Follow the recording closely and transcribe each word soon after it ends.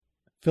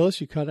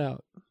Phyllis, you cut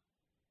out.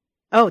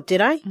 Oh,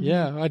 did I?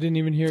 Yeah, I didn't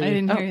even hear you. I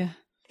didn't hear you.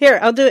 Here,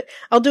 I'll do it.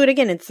 I'll do it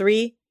again in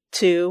 3,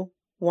 2,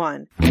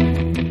 1.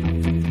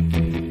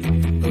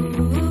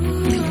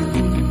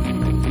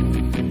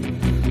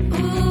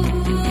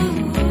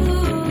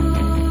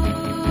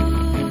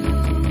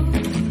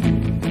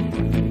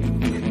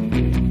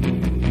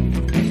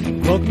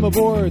 Welcome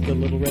aboard the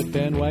Little Red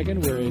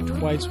Bandwagon. We're a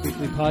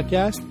twice-weekly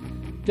podcast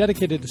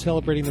dedicated to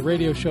celebrating the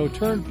radio show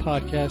turned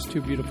podcast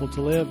Too Beautiful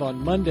to Live. On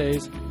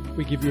Mondays,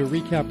 we give you a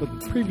recap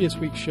of the previous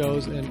week's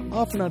shows, and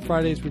often on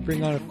Fridays, we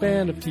bring on a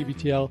fan of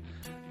TBTL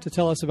to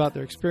tell us about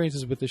their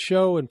experiences with the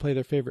show and play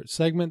their favorite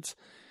segments.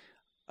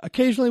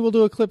 Occasionally, we'll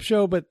do a clip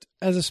show, but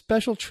as a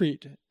special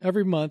treat,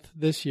 every month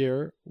this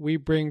year, we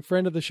bring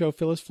friend of the show,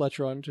 Phyllis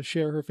Fletcher, on to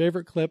share her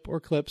favorite clip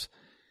or clips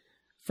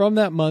from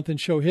that month and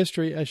show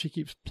history as she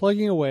keeps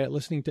plugging away at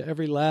listening to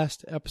every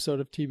last episode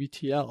of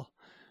TBTL.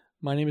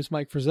 My name is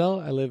Mike Frizzell.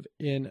 I live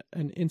in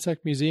an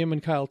insect museum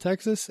in Kyle,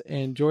 Texas,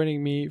 and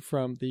joining me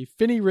from the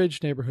Finney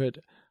Ridge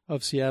neighborhood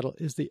of Seattle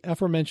is the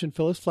aforementioned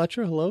Phyllis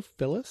Fletcher. Hello,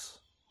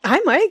 Phyllis. Hi,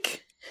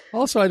 Mike.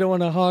 Also, I don't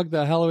want to hog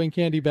the Halloween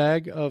candy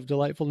bag of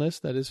delightfulness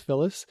that is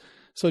Phyllis.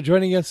 So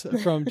joining us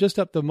from just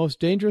up the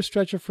most dangerous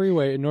stretch of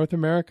freeway in North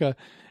America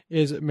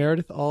is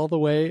Meredith all the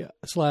way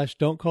 /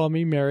 don't call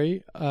me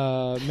Mary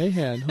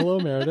Mahan. Hello,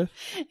 Meredith.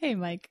 Hey,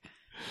 Mike.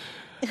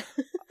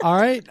 All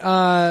right.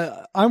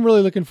 I'm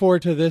really looking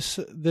forward to this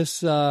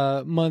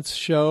month's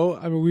show.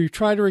 I mean, we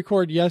tried to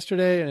record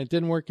yesterday and it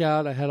didn't work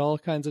out. I had all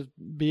kinds of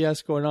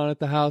BS going on at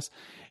the house,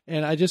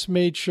 and I just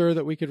made sure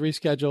that we could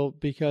reschedule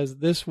because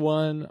this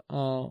one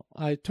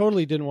I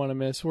totally didn't want to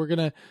miss. We're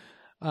going to,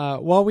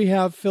 while we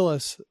have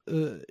Phyllis,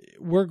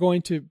 we're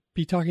going to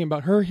be talking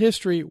about her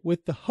history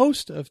with the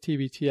host of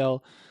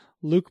TBTL,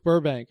 Luke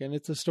Burbank. And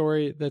it's a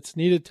story that's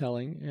needed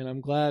telling, and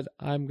I'm glad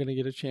I'm going to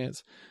get a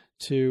chance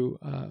to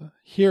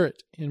hear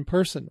it in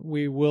person.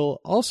 We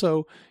will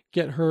also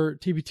get her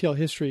TBTL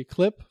history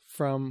clip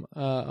from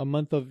a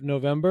month of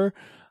November,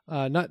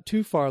 not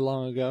too far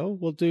long ago.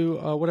 We'll do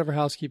whatever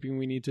housekeeping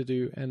we need to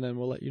do, and then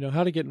we'll let you know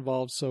how to get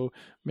involved so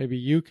maybe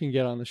you can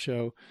get on the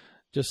show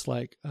just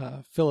like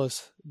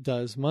Phyllis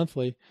does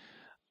monthly.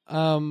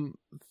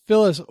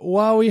 Phyllis,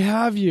 while we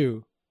have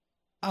you,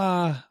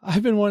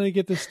 I've been wanting to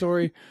get this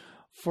story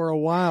for a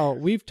while.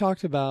 We've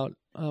talked about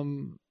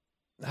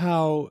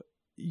how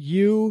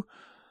you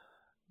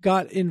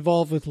got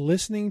involved with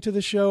listening to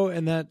the show,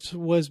 and that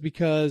was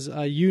because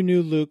you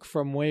knew Luke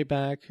from way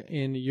back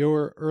in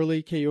your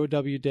early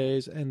KUOW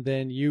days, and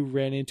then you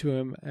ran into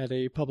him at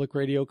a public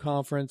radio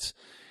conference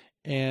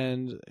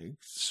and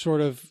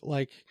sort of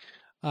like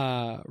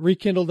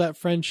rekindled that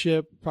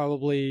friendship,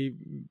 probably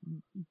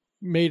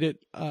made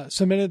it,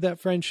 cemented that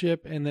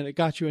friendship, and then it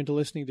got you into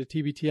listening to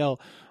TBTL.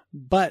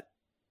 But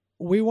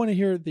we want to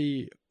hear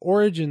the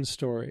origin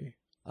story.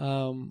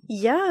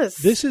 Yes.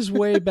 This is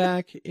way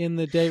back in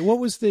the day. What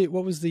was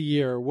the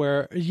year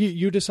where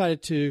you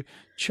decided to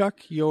chuck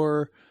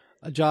your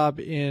job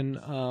in,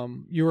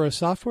 you were a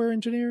software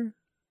engineer?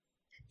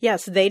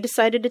 Yes, they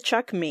decided to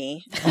chuck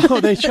me. Oh,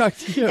 they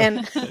chucked you.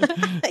 And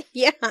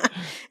yeah.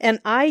 And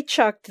I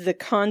chucked the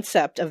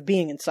concept of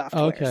being in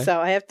software. Okay. So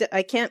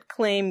I can't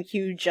claim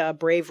huge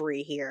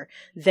bravery here.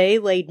 They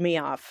laid me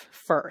off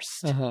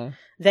first. Uh-huh.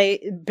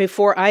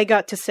 Before I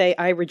got to say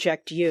I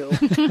reject you,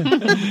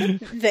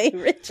 they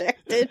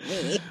rejected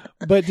me.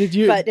 But did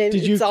you?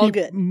 It's all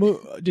good.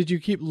 Did you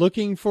keep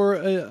looking for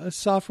a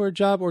software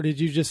job, or did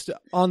you just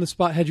on the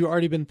spot? Had you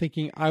already been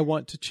thinking, I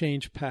want to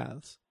change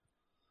paths?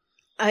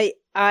 I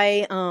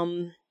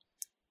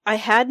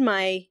had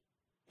my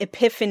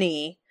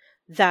epiphany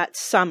that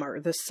summer,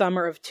 the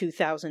summer of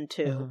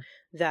 2002, uh-huh.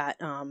 that,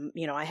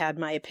 I had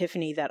my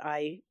epiphany that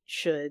I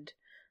should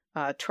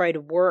try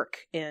to work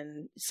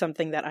in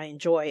something that I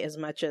enjoy as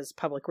much as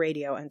public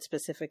radio, and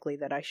specifically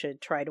that I should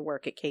try to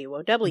work at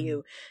KUOW. Mm-hmm.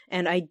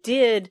 And I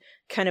did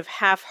kind of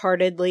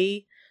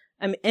half-heartedly,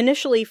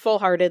 initially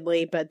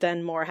full-heartedly, but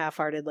then more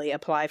half-heartedly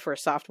apply for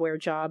software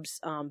jobs.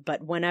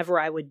 But whenever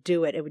I would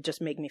do it, it would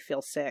just make me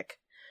feel sick.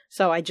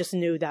 So I just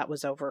knew that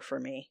was over for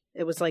me.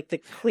 It was like the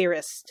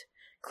clearest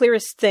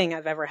thing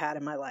I've ever had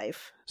in my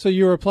life. So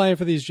you were applying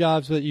for these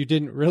jobs, but you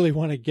didn't really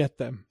want to get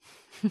them.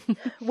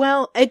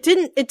 Well, it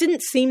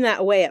didn't seem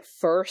that way at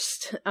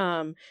first.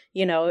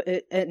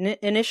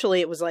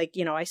 Initially it was like,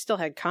 I still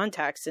had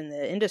contacts in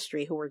the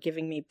industry who were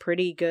giving me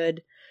pretty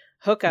good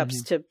hookups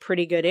mm-hmm. to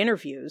pretty good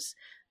interviews.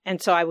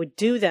 And so I would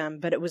do them,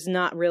 but it was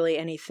not really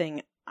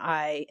anything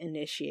I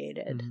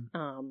initiated.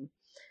 Mm-hmm.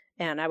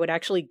 And I would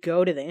actually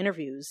go to the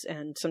interviews,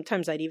 and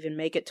sometimes I'd even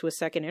make it to a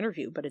second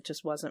interview, but it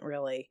just wasn't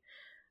really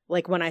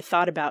like when I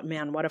thought about,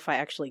 man, what if I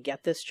actually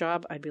get this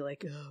job? I'd be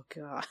like, oh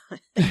God.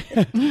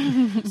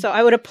 So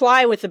I would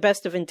apply with the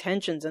best of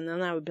intentions, and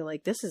then I would be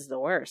like, this is the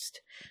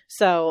worst.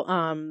 So,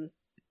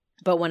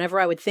 but whenever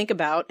I would think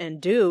about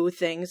and do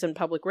things in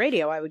public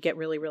radio, I would get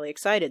really, really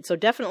excited. So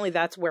definitely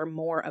that's where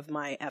more of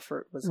my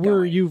effort was going.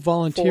 Were you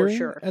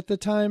volunteering at the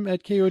time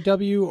at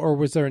KUOW, or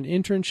was there an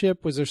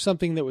internship? Was there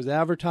something that was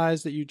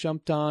advertised that you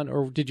jumped on,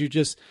 or did you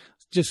just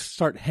just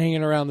start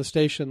hanging around the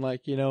station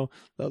like,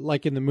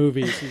 like in the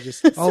movies. You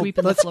just,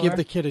 let's give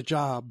the kid a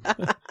job.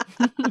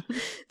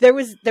 There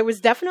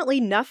was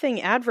definitely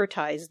nothing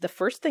advertised. The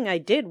first thing I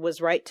did was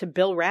write to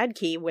Bill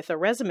Radke with a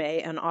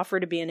resume and offer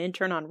to be an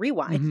intern on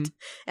Rewind. Mm-hmm.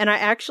 And I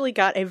actually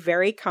got a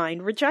very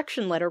kind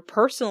rejection letter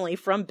personally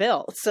from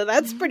Bill. So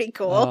that's pretty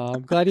cool.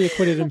 I'm glad he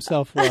acquitted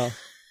himself well.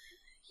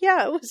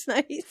 Yeah, it was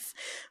nice.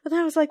 But then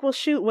I was like, well,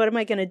 shoot, what am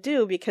I going to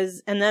do?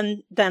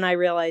 And then I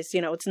realized,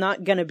 it's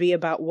not going to be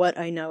about what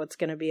I know. It's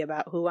going to be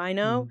about who I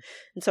know.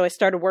 And so I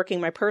started working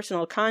my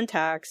personal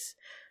contacts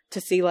to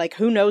see like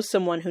who knows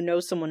someone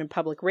in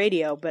public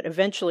radio. But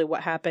eventually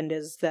what happened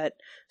is that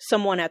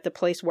someone at the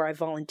place where I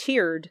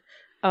volunteered,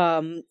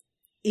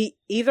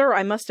 either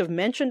I must have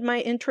mentioned my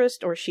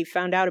interest or she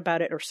found out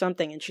about it or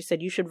something. And she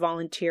said, you should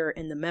volunteer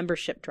in the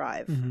membership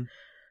drive. Mm-hmm.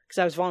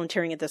 Because I was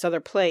volunteering at this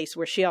other place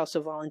where she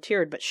also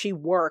volunteered, but she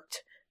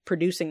worked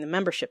producing the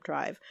membership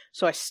drive.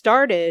 So I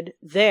started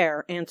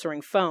there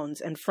answering phones.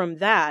 And from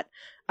that,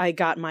 I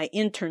got my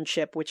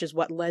internship, which is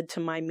what led to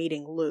my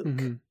meeting Luke.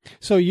 Mm-hmm.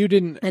 So you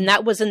didn't... And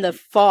that was in the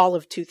fall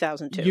of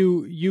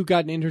 2002. You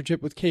got an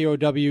internship with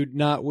KUOW,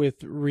 not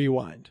with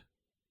Rewind.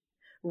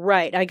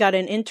 Right. I got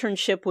an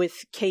internship with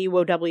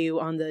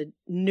KUOW on the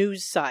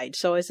news side.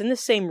 So I was in the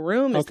same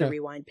room as the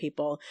Rewind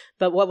people.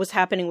 But what was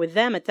happening with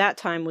them at that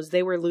time was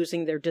they were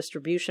losing their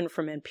distribution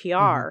from NPR.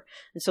 Mm-hmm.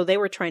 And so they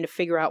were trying to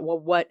figure out, well,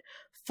 what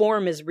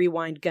form is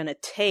Rewind going to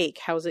take?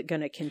 How's it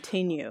going to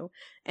continue?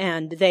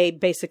 And they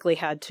basically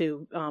had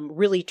to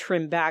really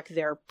trim back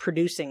their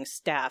producing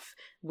staff,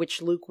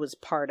 which Luke was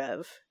part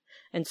of.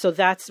 And so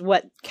that's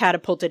what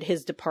catapulted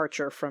his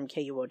departure from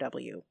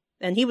KUOW.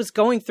 And he was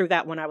going through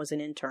that when I was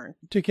an intern.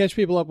 To catch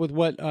people up with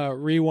what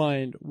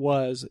Rewind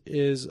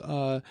is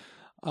a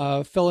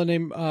fellow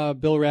named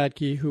Bill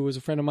Radke, who was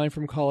a friend of mine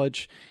from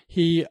college.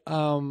 He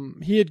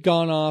had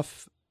gone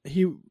off.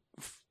 He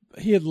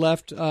had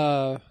left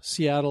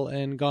Seattle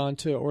and gone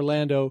to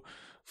Orlando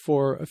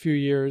for a few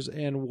years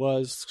and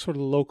was sort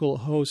of the local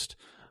host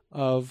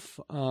of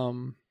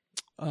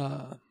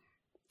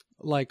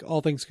like All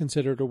Things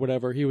Considered or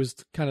whatever. He was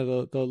kind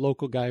of the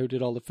local guy who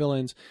did all the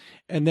fill-ins.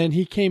 And then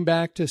he came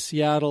back to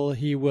Seattle.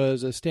 He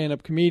was a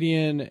stand-up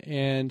comedian,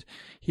 and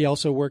he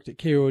also worked at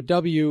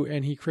KUOW,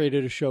 and he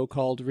created a show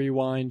called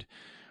Rewind,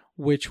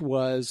 which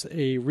was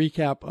a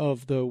recap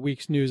of the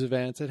week's news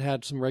events. It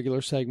had some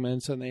regular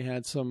segments, and they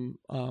had some,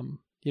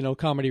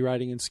 comedy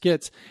writing and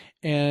skits.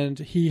 And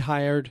he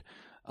hired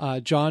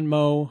John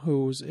Moe,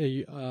 who's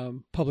a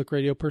public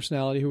radio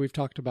personality who we've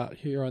talked about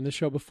here on this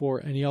show before,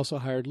 and he also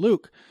hired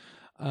Luke,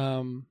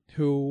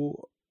 who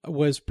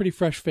was pretty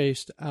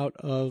fresh-faced out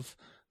of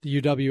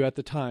the UW at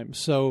the time.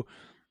 So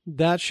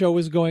that show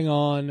was going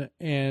on,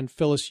 and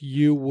Phyllis,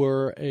 you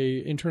were a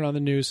intern on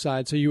the news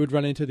side, so you would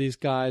run into these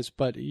guys.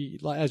 But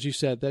as you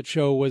said, that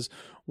show was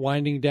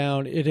winding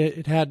down.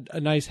 It had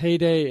a nice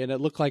heyday, and it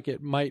looked like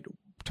it might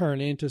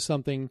turn into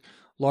something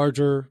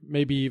larger,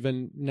 maybe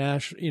even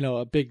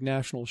a big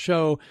national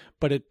show,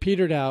 but it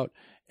petered out,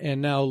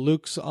 and now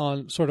Luke's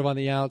on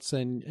the outs,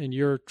 and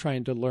you're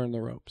trying to learn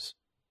the ropes.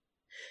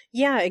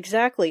 Yeah,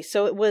 exactly.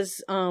 So it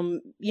was,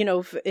 in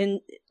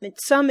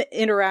some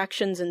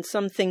interactions and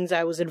some things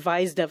I was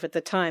advised of at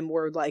the time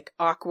were like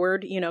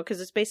awkward,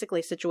 because it's basically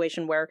a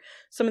situation where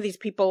some of these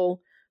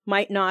people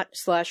might not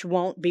 /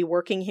 won't be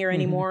working here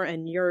anymore, mm-hmm.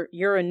 and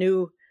you're a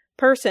new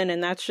person,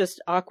 and that's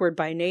just awkward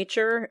by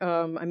nature.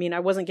 I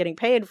wasn't getting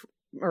paid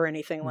or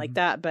anything mm-hmm. like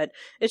that, but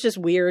it's just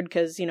weird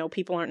because,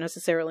 people aren't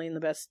necessarily in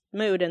the best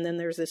mood. And then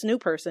there's this new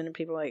person and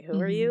people are like, who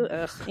mm-hmm. are you?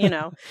 Ugh,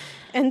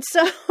 And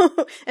so,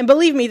 and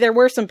believe me, there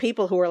were some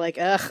people who were like,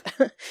 ugh,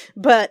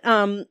 but,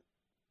 so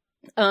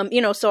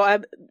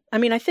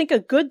I think a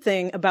good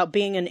thing about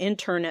being an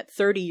intern at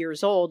 30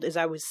 years old is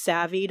I was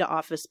savvy to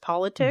office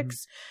politics.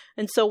 Mm-hmm.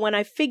 And so when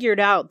I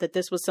figured out that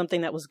this was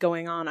something that was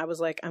going on, I was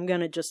like, I'm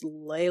going to just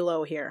lay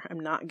low here.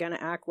 I'm not going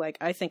to act like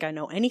I think I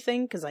know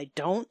anything, because I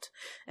don't.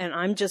 And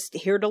I'm just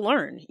here to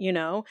learn,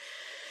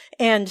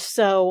 And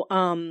so,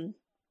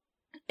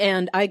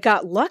 and I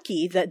got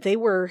lucky that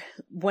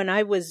when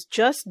I was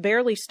just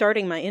barely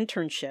starting my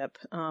internship,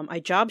 I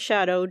job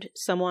shadowed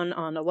someone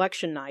on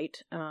election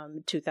night,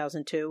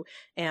 2002.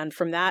 And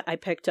from that, I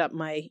picked up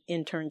my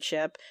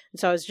internship. And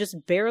so I was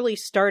just barely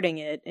starting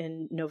it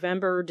in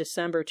November,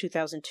 December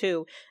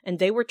 2002. And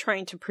they were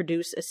trying to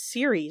produce a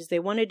series. They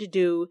wanted to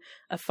do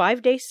a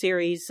 5-day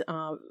series,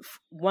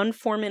 1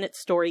 4-minute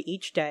story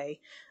each day.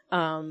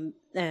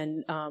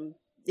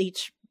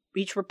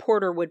 Each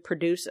reporter would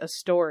produce a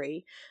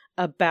story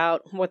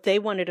about what they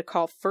wanted to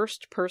call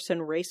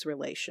first-person race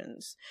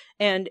relations.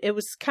 And it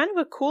was kind of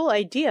a cool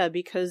idea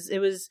because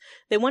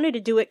they wanted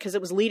to do it because it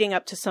was leading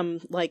up to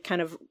some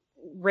kind of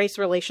race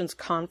relations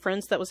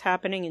conference that was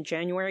happening in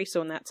January.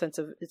 So in that sense,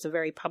 it's a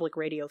very public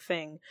radio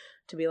thing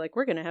to be like,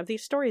 we're going to have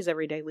these stories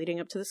every day leading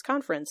up to this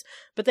conference.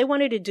 But they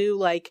wanted to do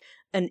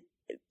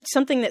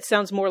something that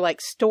sounds more like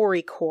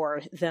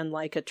StoryCorps than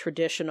like a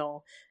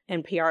traditional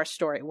NPR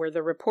story, where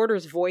the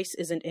reporter's voice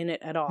isn't in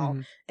it at all.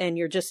 And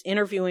you're just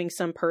interviewing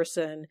some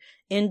person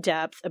in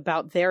depth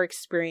about their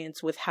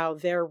experience with how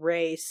their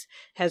race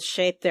has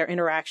shaped their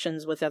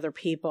interactions with other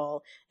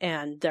people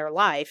and their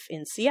life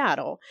in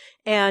Seattle.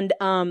 And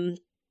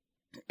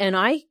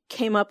I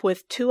came up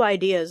with 2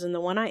 ideas, and the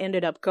one I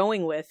ended up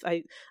going with,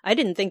 I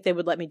didn't think they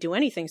would let me do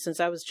anything since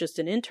I was just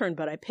an intern,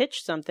 but I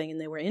pitched something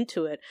and they were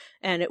into it.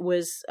 And it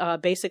was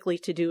basically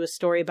to do a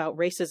story about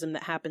racism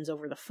that happens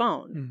over the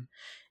phone.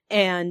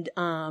 And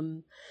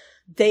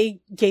they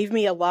gave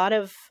me a lot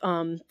of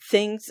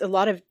things, a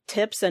lot of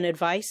tips and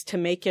advice to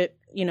make it,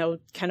 you know,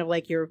 kind of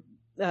like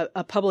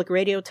a public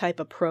radio type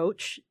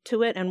approach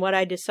to it. And what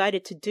I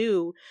decided to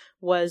do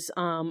was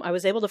I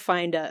was able to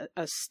find a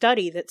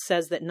study that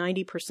says that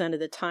 90% of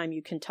the time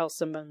you can tell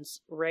someone's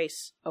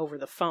race over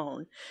the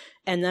phone.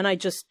 And then I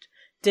just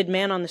did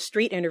man on the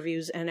street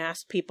interviews and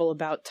asked people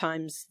about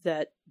times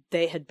that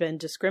they had been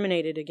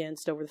discriminated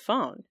against over the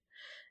phone.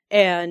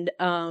 And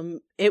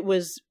it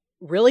was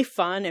really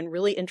fun and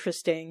really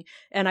interesting.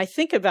 And I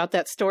think about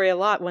that story a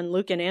lot when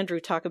Luke and Andrew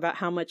talk about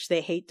how much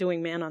they hate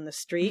doing man on the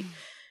street.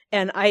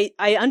 And I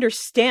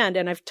understand,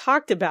 and I've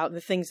talked about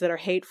the things that are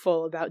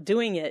hateful about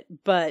doing it,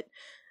 but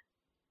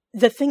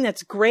the thing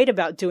that's great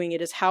about doing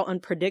it is how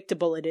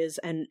unpredictable it is.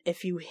 And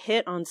if you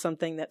hit on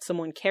something that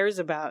someone cares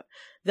about,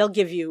 they'll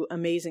give you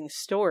amazing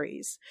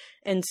stories.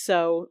 And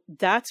so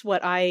that's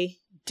what I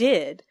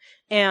did.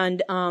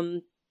 And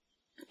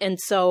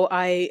so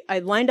I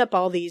lined up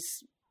all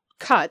these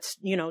cuts,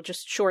 you know,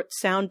 just short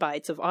sound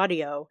bites of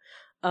audio,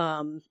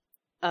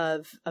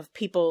 of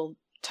people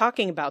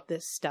talking about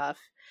this stuff.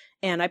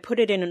 And I put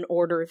it in an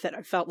order that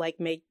I felt like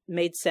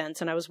made sense.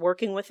 And I was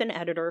working with an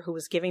editor who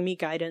was giving me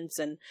guidance,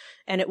 and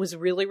it was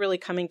really, really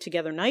coming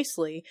together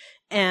nicely.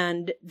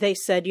 And they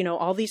said, you know,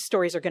 all these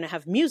stories are going to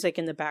have music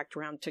in the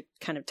background to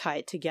kind of tie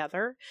it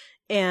together.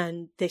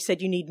 And they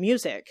said, you need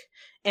music.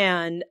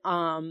 And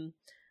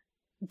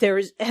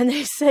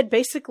they said,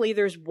 basically,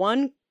 there's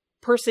one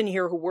person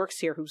here who works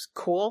here who's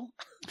cool,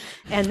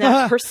 and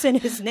that person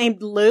is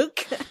named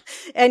Luke,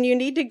 and you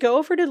need to go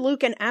over to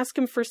Luke and ask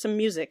him for some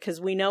music,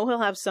 because we know he'll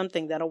have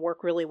something that'll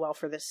work really well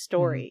for this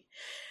story.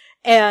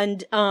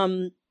 And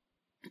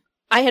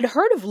I had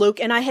heard of Luke,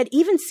 and I had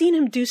even seen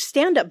him do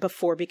stand-up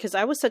before, because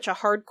I was such a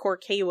hardcore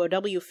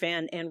KUOW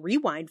fan and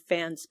Rewind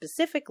fan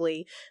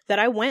specifically that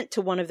I went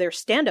to one of their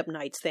stand-up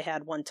nights they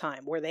had one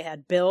time, where they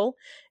had Bill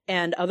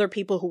and other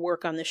people who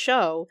work on the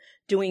show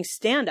doing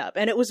stand-up,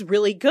 and it was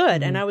really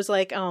good. And I was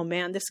like, oh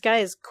man, this guy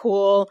is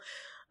cool.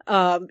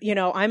 You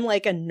know, I'm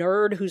like a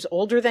nerd who's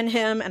older than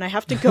him, and I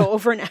have to go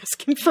over and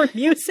ask him for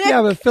music.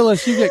 Yeah, but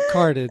Phyllis, you get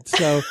carded,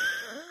 so...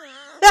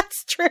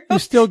 That's true. You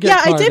still get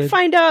carded.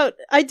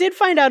 I did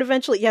find out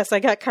eventually. Yes, I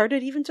got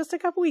carded even just a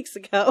couple weeks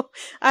ago.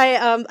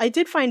 I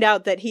did find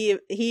out that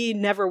he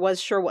never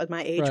was sure what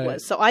my age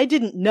was. So I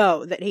didn't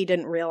know that he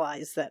didn't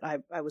realize that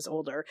I was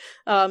older.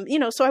 You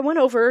know, so I went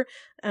over,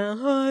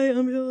 hi,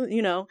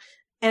 you know,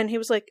 and he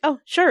was like, oh,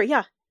 sure.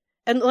 Yeah.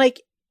 And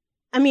like,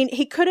 I mean,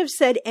 he could have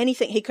said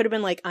anything. He could have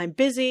been like, I'm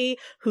busy.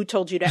 Who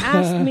told you to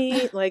ask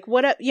me? Like,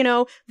 what, you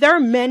know, there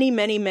are many,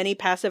 many, many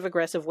passive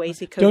aggressive ways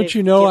he could have. Don't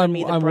you know I'm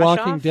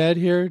Walking off. Dead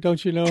here?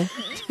 Don't you know?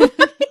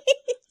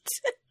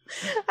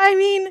 I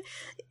mean,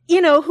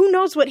 you know, who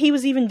knows what he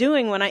was even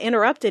doing when I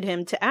interrupted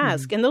him to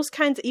ask. And those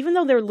kinds, even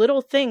though they're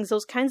little things,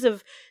 those kinds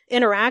of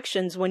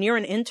interactions when you're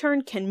an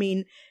intern can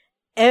mean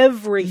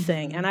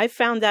everything. And I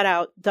found that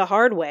out the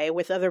hard way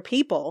with other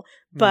people.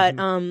 But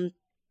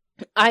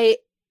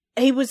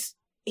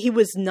he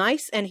was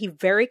nice, and he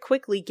very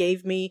quickly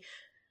gave me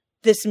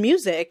this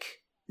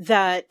music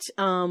that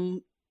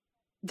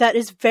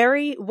is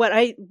very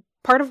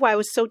part of why I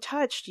was so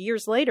touched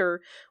years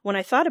later when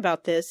I thought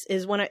about this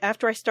is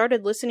after I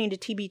started listening to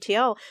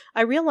TBTL,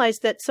 I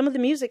realized that some of the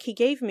music he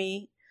gave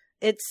me,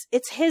 it's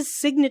his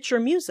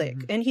signature music.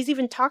 And he's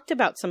even talked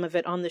about some of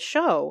it on the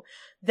show,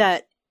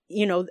 that,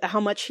 you know, how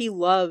much he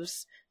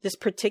loves this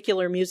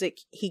particular music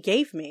he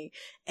gave me.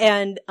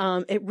 And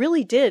it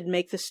really did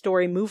make the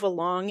story move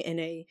along in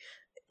a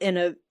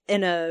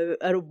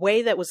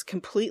way that was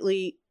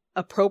completely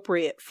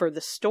appropriate for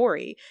the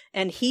story.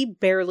 And he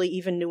barely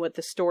even knew what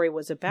the story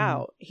was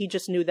about. He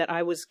just knew that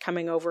I was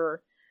coming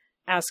over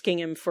asking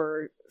him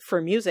for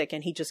music,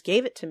 and he just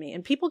gave it to me.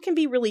 And people can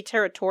be really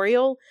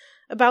territorial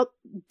about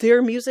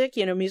their music,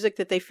 you know, music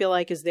that they feel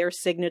like is their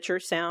signature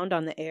sound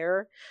on the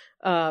air.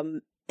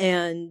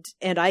 And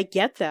I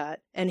get that.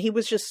 And he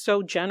was just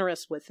so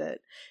generous with it.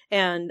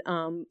 And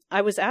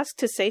I was asked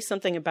to say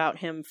something about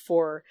him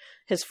for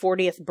his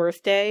 40th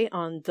birthday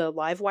on the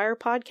Livewire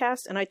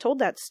podcast. And I told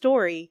that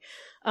story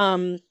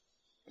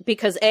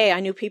because I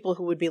knew people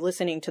who would be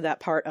listening to that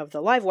part of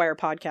the Livewire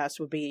podcast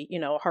would be, you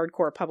know,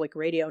 hardcore public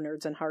radio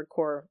nerds and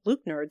hardcore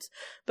Luke nerds.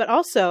 But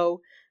also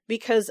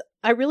because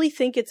I really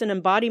think it's an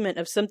embodiment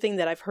of something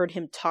that I've heard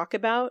him talk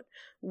about,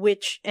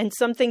 and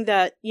something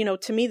that, you know,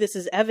 to me, this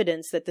is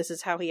evidence that this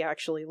is how he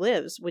actually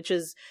lives, which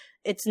is,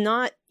 it's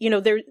not, you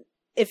know,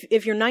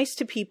 if you're nice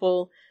to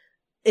people,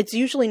 it's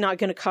usually not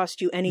going to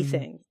cost you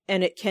anything.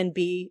 And it can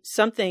be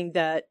something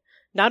that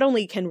not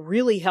only can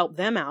really help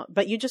them out,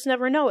 but you just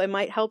never know. It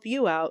might help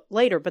you out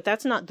later, but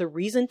that's not the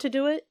reason to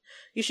do it.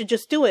 You should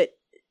just do it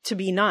to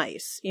be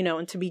nice,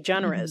 and to be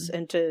generous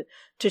and to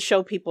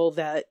show people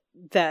that's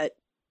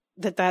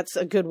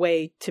a good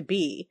way to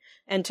be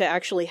and to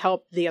actually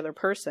help the other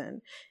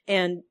person.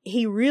 And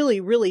he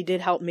really, really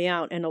did help me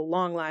out in a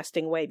long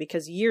lasting way,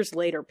 because years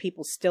later,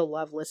 people still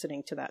love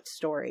listening to that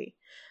story.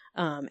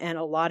 And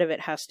a lot of it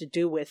has to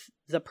do with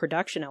the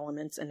production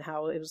elements and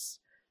how it was,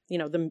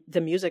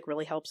 the music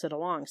really helps it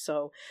along.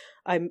 So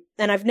I've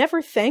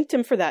never thanked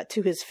him for that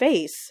to his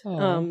face.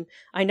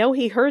 I know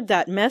he heard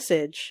that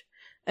message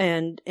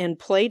and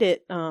played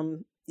it,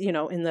 in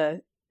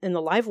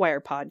the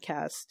Livewire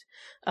podcast.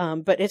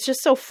 But it's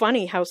just so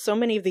funny how so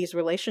many of these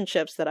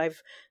relationships that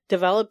I've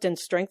developed and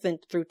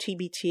strengthened through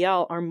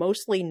TBTL are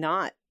mostly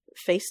not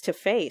face to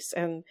face.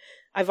 And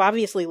I've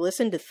obviously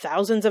listened to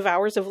thousands of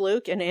hours of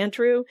Luke and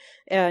Andrew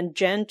and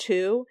Jen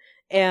too.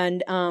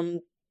 And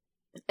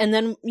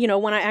then,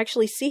 when I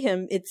actually see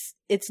him,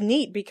 it's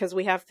neat because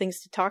we have things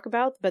to talk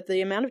about, but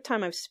the amount of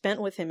time I've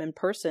spent with him in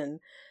person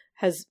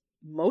has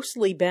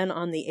mostly been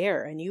on the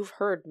air, and you've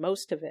heard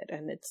most of it,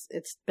 and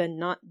it's been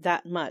not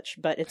that much,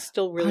 but it's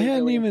still really, I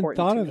hadn't really even important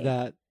thought to of me.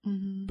 that.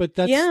 But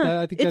that's,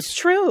 I think it's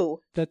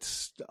true.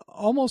 That's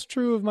almost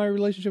true of my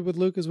relationship with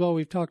Luke as well.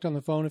 We've talked on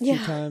the phone a few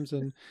times,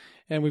 and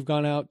we've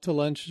gone out to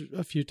lunch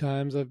a few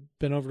times. I've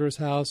been over to his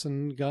house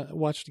and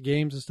watched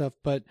games and stuff,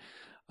 but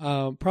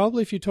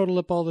probably if you total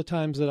up all the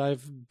times that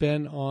I've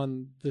been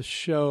on the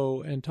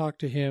show and talked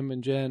to him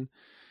and Jen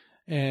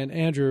and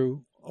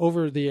Andrew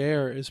over the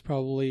air, is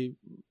probably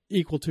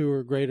equal to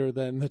or greater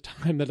than the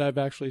time that I've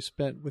actually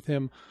spent with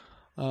him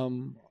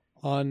on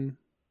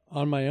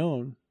my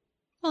own.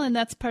 Well, and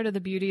that's part of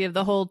the beauty of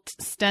the whole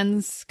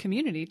Stens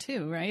community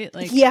too, right?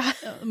 Like,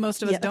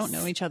 most of us don't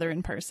know each other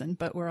in person,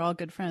 but we're all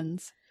good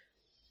friends.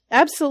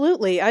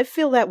 Absolutely. I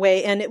feel that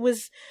way. And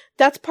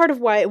that's part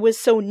of why it was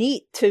so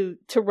neat to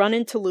run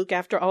into Luke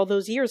after all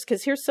those years.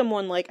 Cause here's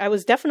someone like I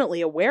was definitely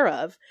aware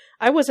of.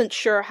 I wasn't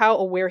sure how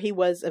aware he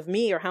was of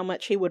me or how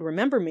much he would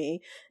remember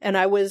me. And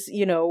I was,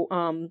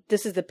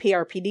 this is the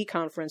PRPD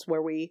conference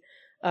where we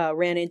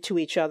ran into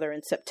each other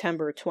in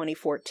September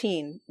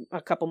 2014, a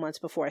couple months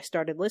before I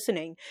started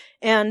listening.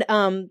 And,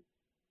 I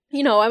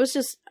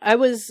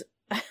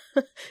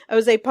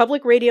was a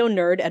public radio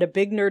nerd at a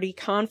big nerdy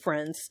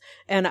conference,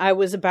 and I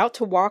was about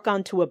to walk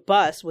onto a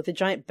bus with a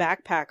giant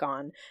backpack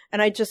on,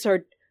 and I just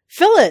heard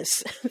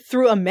Phyllis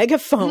through a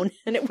megaphone,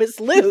 and it was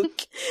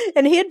Luke.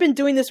 And he had been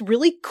doing this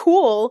really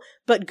cool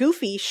but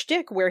goofy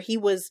shtick where he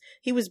was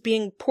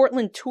being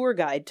Portland tour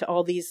guide to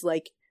all these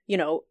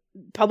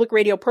public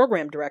radio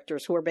program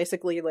directors who are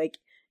basically like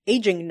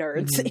aging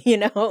nerds,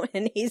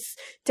 and he's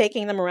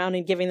taking them around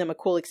and giving them a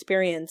cool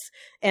experience.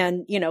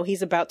 And,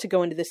 he's about to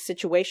go into this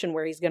situation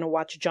where he's going to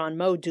watch John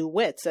Moe do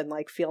wits and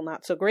like feel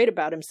not so great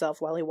about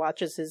himself while he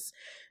watches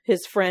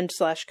his friend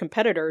 /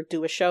 competitor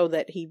do a show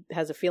that he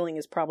has a feeling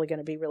is probably going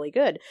to be really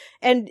good.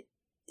 And,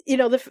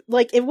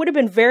 it would have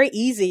been very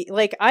easy.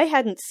 Like, I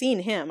hadn't seen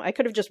him. I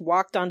could have just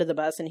walked onto the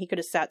bus and he could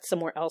have sat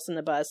somewhere else in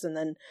the bus. And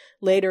then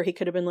later he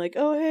could have been like,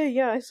 oh, hey,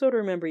 yeah, I sort of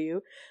remember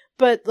you.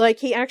 But like,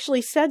 he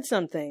actually said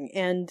something,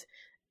 and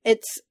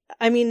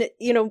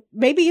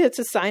maybe it's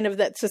a sign of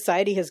that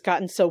society has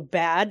gotten so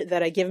bad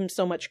that I give him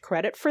so much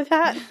credit for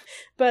that.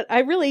 But I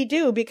really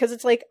do, because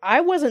it's like,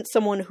 I wasn't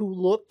someone who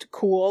looked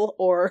cool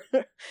or,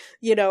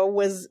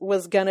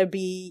 was gonna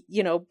be,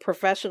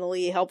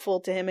 professionally helpful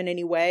to him in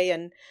any way.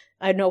 And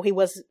I know he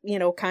was,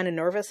 kind of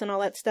nervous and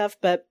all that stuff,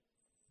 but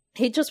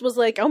he just was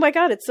like, oh my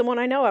God, it's someone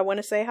I know. I want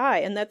to say hi.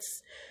 And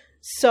that's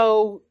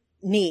so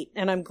neat.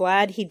 And I'm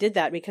glad he did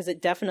that, because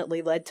it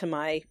definitely led to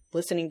my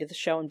listening to the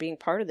show and being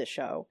part of the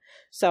show.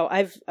 So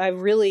I've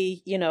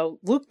really,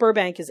 Luke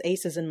Burbank is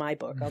aces in my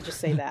book. I'll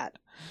just say that.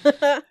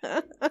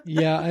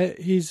 Yeah.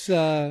 He's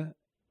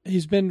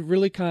been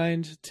really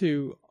kind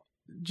to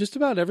just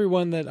about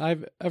everyone that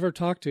I've ever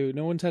talked to.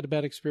 No one's had a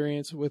bad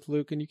experience with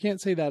Luke. And you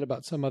can't say that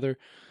about some other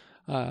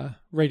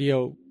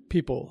radio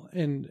people,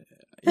 and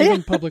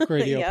even public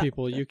radio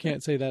people. You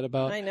can't say that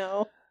about. I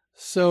know.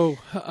 So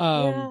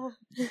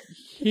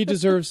he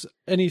deserves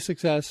any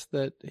success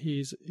that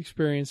he's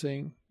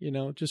experiencing,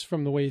 just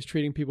from the way he's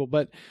treating people.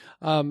 But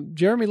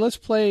Jeremy, let's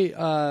play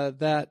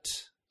that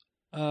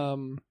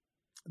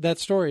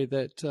story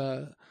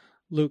that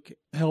Luke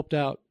helped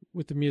out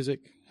with the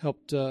music,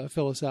 helped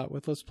fill us out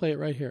with. Let's play it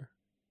right here.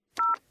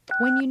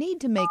 When you need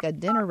to make a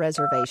dinner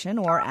reservation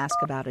or ask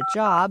about a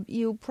job,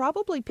 you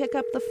probably pick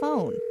up the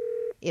phone.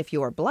 If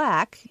you're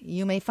Black,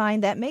 you may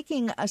find that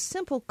making a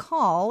simple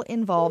call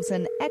involves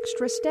an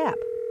extra step.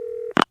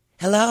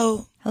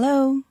 Hello?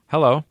 Hello?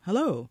 Hello?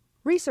 Hello?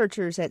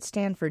 Researchers at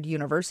Stanford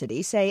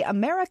University say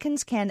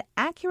Americans can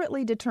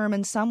accurately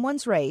determine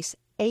someone's race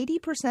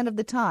 80% of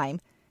the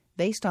time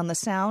based on the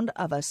sound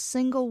of a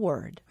single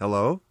word.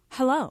 Hello?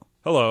 Hello?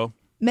 Hello?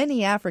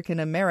 Many African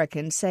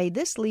Americans say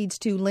this leads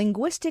to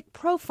linguistic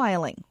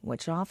profiling,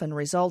 which often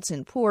results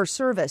in poor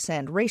service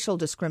and racial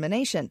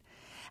discrimination.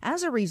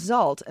 As a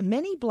result,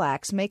 many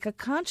blacks make a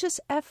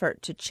conscious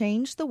effort to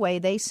change the way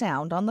they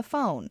sound on the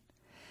phone.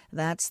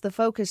 That's the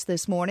focus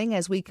this morning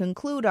as we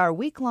conclude our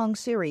week-long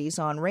series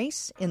on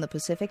race in the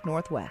Pacific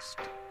Northwest.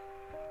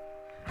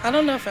 I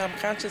don't know if I'm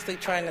consciously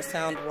trying to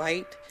sound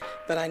white,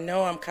 but I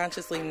know I'm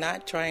consciously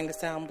not trying to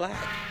sound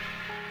black.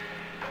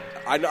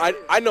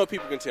 I know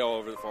people can tell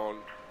over the phone.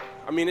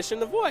 I mean, it's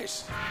in the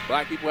voice.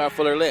 Black people have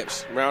fuller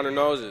lips, rounder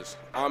noses,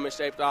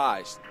 almond-shaped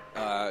eyes.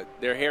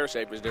 Their hair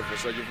shape is different,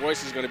 so your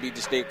voice is going to be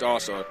distinct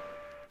also.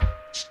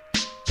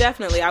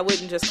 Definitely, I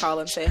wouldn't just call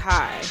and say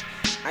hi.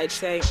 I'd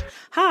say,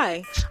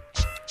 hi.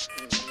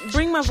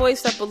 Bring my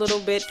voice up a little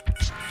bit.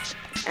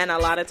 And a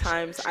lot of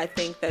times I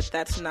think that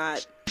that's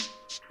not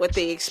what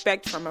they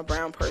expect from a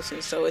brown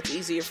person, so it's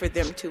easier for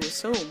them to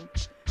assume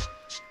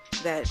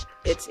that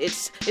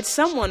it's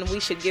someone we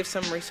should give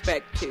some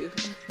respect to.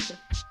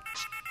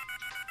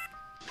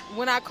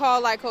 When I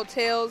call like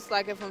hotels,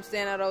 like if I'm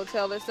staying at a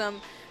hotel or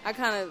something, I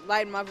kind of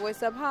lighten my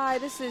voice up. Hi,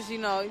 this is, you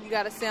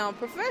got to sound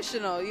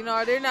professional,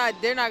 or they're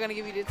not going to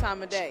give you the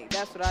time of day.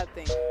 That's what I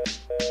think.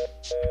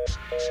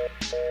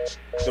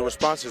 The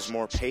response is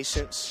more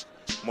patience,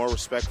 more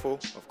respectful,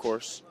 of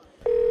course.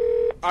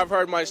 I've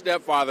heard my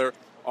stepfather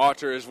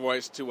alter his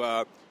voice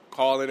to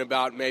call in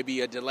about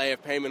maybe a delay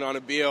of payment on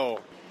a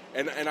bill.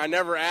 And I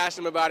never asked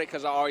him about it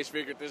because I always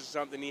figured this is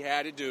something he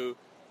had to do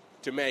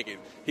to make it.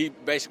 He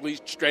basically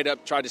straight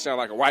up tried to sound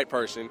like a white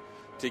person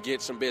to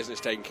get some business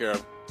taken care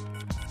of.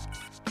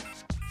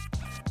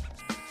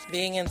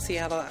 Being in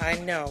Seattle, I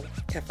know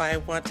if I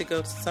want to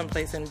go to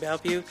someplace in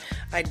Bellevue,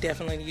 I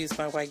definitely use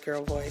my white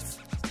girl voice.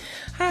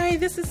 Hi,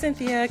 this is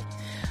Cynthia.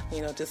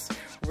 Just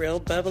real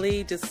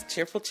bubbly, just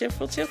cheerful.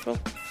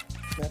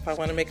 If I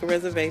want to make a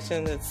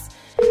reservation, it's...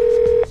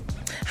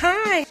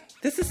 Hi,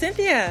 this is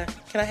Cynthia.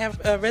 Can I have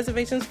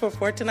reservations for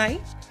 4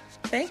 tonight?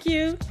 Thank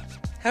you.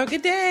 Have a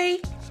good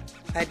day.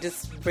 I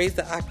just raise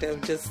the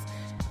octave, just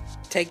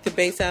take the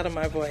bass out of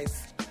my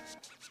voice.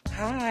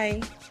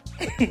 Hi.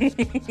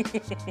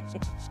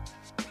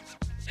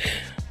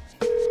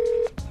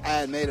 I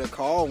had made a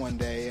call one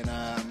day, and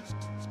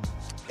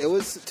it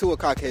was to a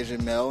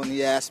Caucasian male, and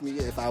he asked me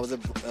if I was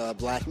a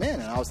black man,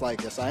 and I was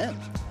like, yes, I am.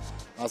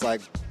 I was like,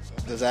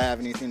 does that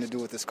have anything to do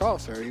with this call,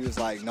 sir? He was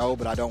like, no,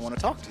 but I don't want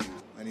to talk to you,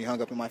 and he hung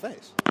up in my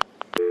face.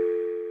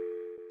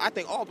 I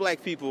think all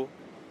black people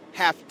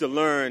have to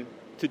learn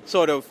to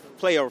sort of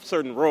play a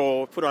certain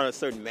role, put on a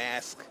certain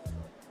mask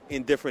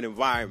in different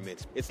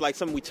environments. It's like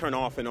something we turn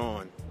off and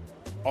on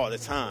all the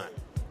time.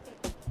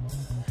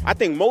 I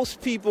think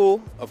most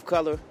people of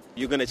color,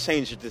 you're going to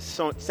change the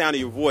sound of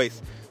your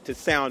voice to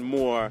sound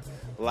more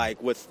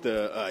like what's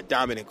the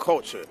dominant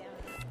culture.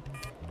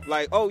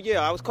 Like, oh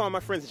yeah, I was calling my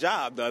friend's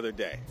job the other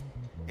day.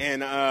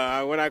 And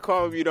when I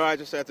call him, I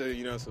just have to,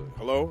 say,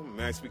 hello,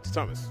 may I speak to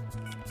Thomas?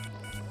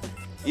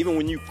 Even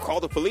when you call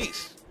the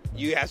police,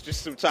 you have to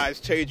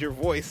sometimes change your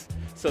voice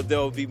so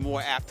they'll be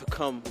more apt to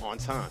come on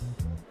time.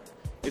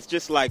 It's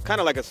just kind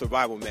of like a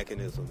survival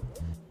mechanism.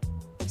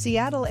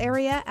 Seattle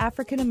area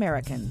African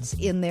Americans,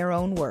 in their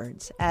own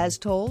words, as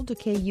told to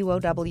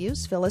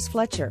KUOW's Phyllis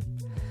Fletcher.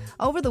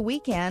 Over the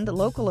weekend,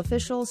 local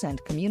officials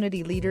and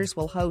community leaders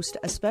will host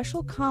a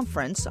special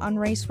conference on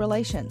race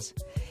relations.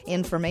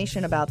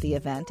 Information about the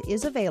event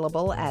is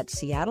available at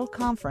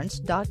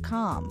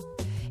seattleconference.com.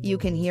 You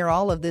can hear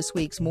all of this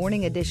week's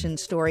Morning Edition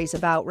stories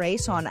about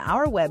race on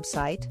our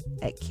website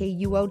at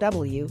kuow.org.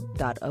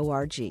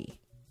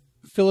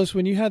 Phyllis,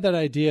 when you had that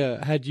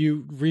idea, had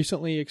you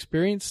recently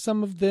experienced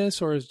some of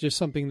this, or is it just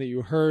something that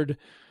you heard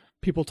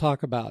people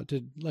talk about?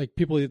 Did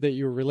people that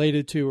you were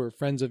related to or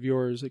friends of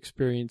yours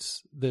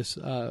experience this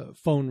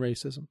phone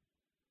racism?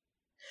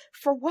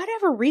 For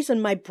whatever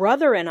reason, my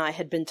brother and I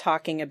had been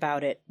talking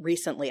about it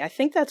recently. I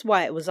think that's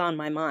why it was on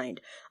my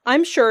mind.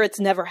 I'm sure it's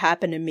never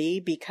happened to me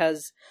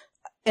because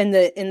in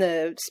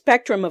the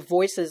spectrum of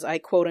voices, I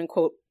quote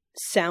unquote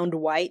sound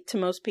white to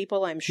most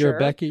people, I'm sure. You're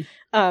Becky?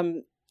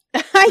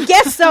 I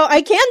guess so.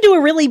 I can do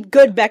a really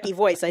good Becky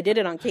voice. I did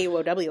it on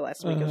KUOW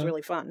last week. It was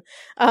really fun.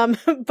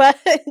 But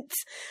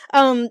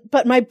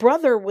my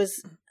brother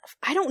was,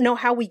 I don't know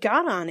how we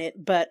got on it,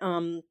 but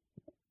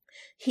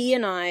he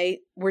and I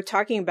were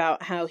talking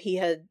about how he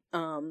had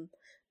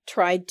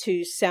tried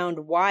to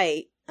sound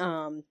white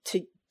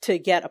to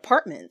get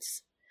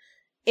apartments.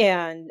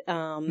 And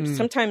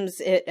sometimes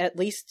it at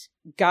least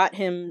got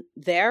him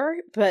there,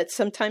 but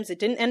sometimes it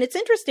didn't. And it's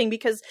interesting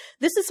because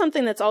this is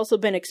something that's also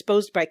been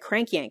exposed by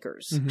Crank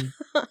Yankers.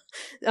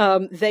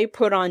 Mm-hmm. They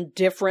put on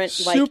different,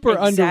 super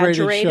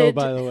underrated show,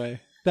 by the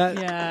way.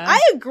 Yeah. I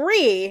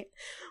agree.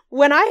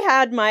 When I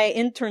had my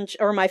internship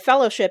or my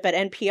fellowship at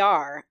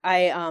NPR,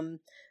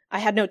 I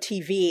had no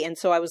TV, and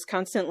so I was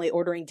constantly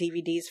ordering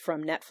DVDs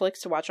from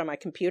Netflix to watch on my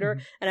computer.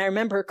 Mm-hmm. And I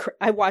remember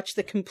I watched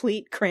the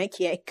complete Crank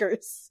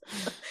Yankers,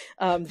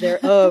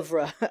 their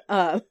oeuvre,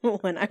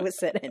 when I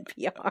was at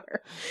NPR.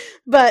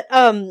 But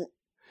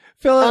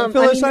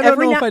Phyllis, I don't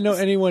know if I know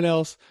anyone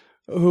else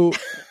who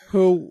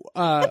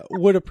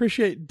would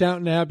appreciate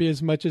Downton Abbey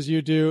as much as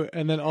you do,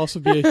 and then also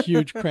be a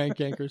huge Crank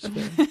Yankers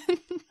fan.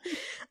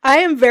 I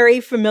am very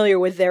familiar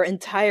with their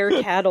entire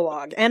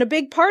catalog. And a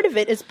big part of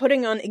it is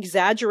putting on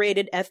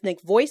exaggerated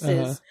ethnic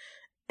voices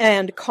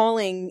and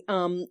calling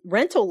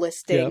rental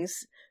listings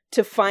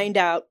to find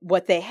out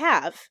what they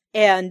have.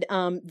 And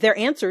their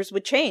answers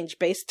would change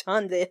based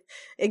on the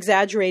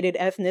exaggerated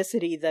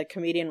ethnicity the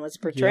comedian was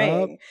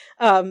portraying.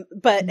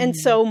 And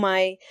so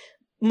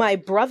my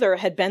brother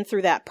had been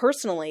through that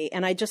personally,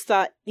 and I just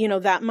thought,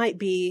 that might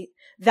be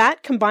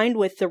that, combined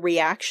with the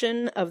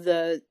reaction of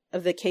the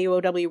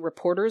KUOW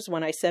reporters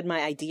when I said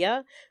my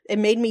idea. It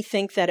made me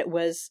think that it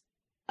was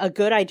a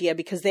good idea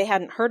because they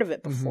hadn't heard of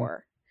it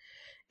before.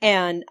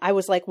 And I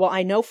was like, well,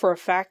 I know for a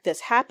fact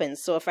this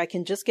happens, so if I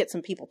can just get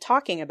some people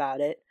talking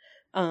about it,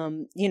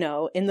 in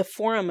the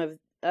forum of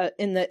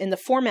in the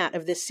format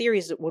of this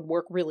series, it would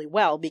work really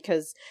well,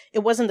 because it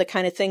wasn't the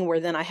kind of thing where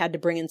then I had to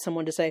bring in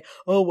someone to say,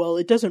 oh, well,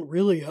 it doesn't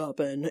really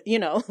happen.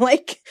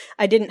 Like,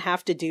 I didn't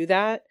have to do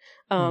that.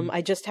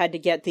 I just had to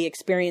get the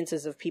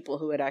experiences of people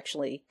who had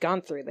actually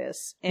gone through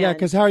this. And,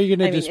 because how are you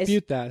going to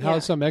dispute that? How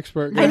is some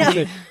expert going to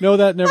say, no,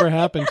 that never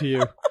happened to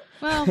you?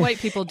 Well, white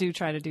people do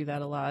try to do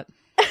that a lot.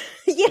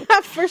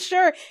 Yeah, for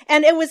sure.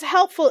 And it was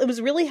helpful. It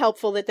was really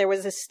helpful that there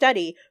was a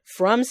study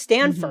from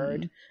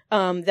Stanford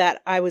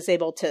that I was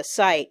able to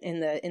cite in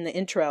the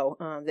intro.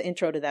 The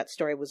intro to that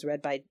story was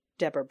read by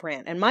Deborah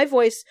Brandt. And my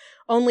voice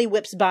only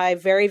whips by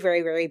very,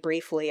 very, very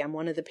briefly. I'm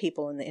one of the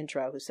people in the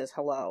intro who says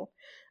hello.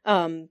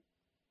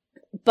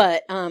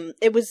 But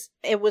it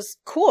was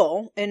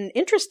cool and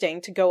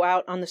interesting to go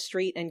out on the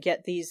street and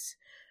get these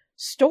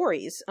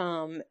stories.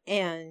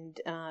 And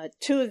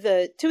two of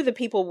the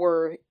people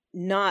were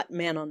not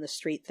man on the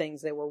street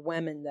things. They were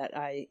women that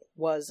I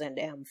was and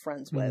am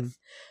friends with.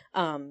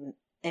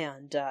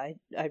 And I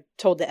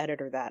told the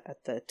editor that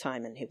at the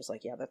time, and he was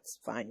like, yeah, that's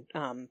fine.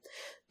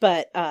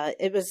 But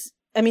it was,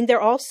 they're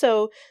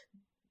also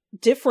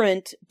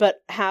different,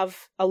 but have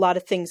a lot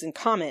of things in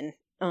common.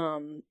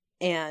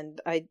 And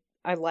I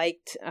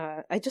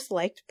just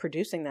liked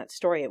producing that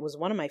story. It was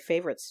one of my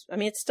favorites.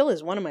 It still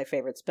is one of my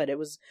favorites, but it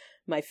was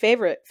my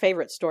favorite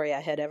story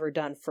I had ever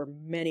done for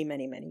many,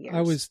 many, many years.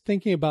 I was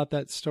thinking about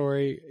that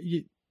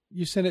story.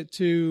 You sent it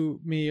to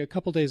me a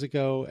couple days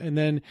ago, and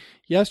then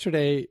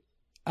yesterday,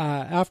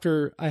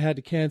 after I had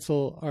to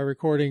cancel our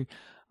recording,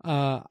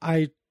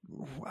 I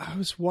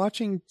was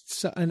watching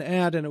an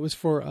ad, and it was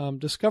for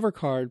Discover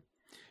Card,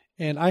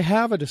 and I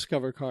have a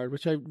Discover Card,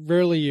 which I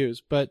rarely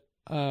use, but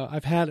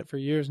I've had it for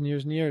years and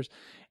years and years,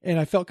 and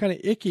I felt kind of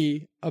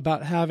icky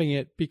about having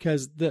it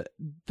because the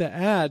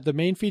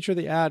main feature of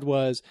the ad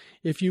was,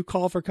 if you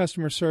call for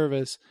customer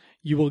service,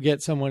 you will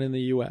get someone in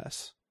the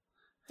U.S.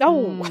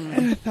 Oh,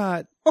 and I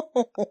thought,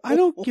 I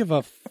don't give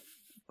a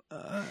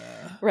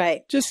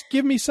right. Just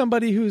give me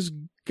somebody who's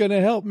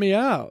gonna help me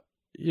out,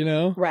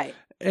 Right.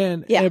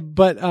 And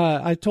but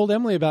I told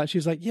Emily about it.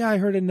 She's like, yeah, I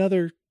heard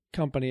another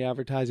company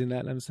advertising that,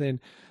 and I'm saying,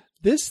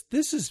 This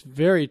is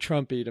very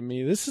Trumpy to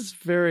me. This is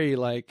very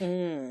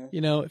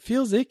it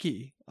feels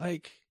icky.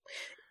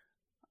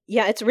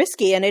 Yeah, it's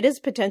risky, and it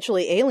is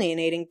potentially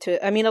alienating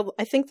to.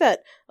 I think that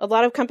a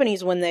lot of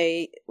companies, when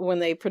they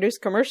produce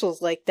commercials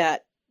like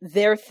that,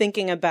 they're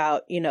thinking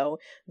about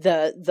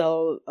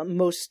the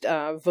most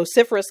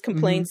vociferous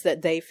complaints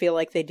that they feel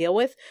like they deal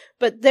with,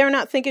 but they're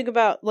not thinking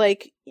about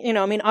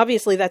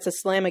obviously that's a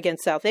slam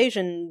against South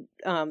Asian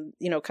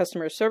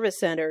customer service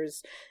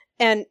centers,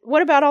 and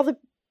what about all the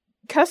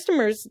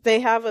customers they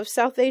have of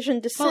South Asian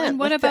descent? Well, and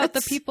what about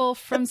the people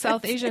from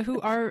South Asia who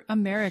are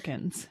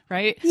Americans,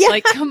 right? Yeah,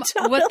 totally.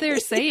 What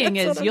they're saying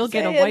is you'll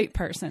get a white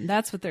person.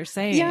 That's what they're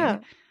saying. Yeah,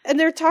 and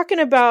they're talking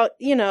about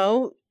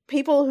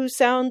people who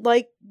sound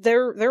like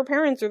their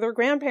parents or their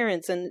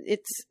grandparents, and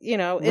it's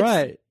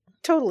it's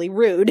totally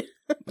rude.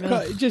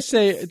 Just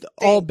say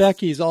all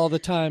Beckys all the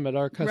time at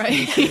our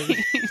customer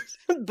service.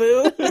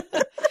 Boo.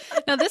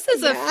 Now, this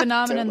is a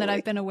phenomenon that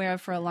I've been aware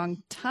of for a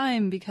long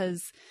time,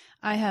 because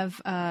I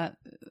have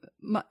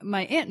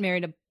my aunt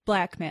married a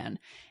black man,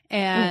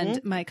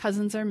 and my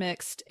cousins are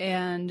mixed,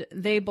 and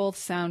they both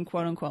sound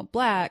quote unquote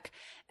black.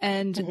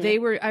 And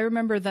I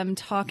remember them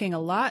talking a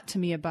lot to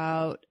me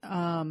about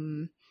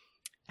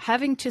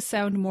having to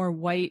sound more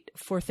white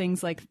for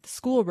things like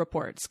school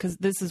reports, because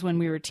this is when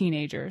we were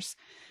teenagers.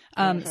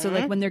 So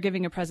like when they're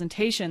giving a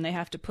presentation, they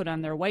have to put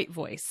on their white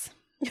voice.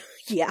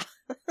 Yeah.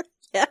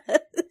 Yes.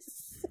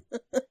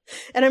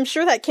 And I'm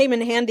sure that came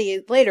in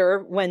handy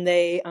later when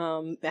they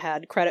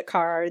had credit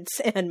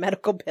cards and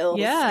medical bills.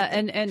 Yeah,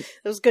 and it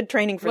was good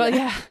training for them.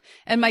 Yeah,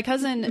 and my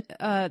cousin,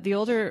 the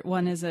older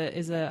one, is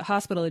a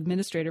hospital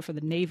administrator for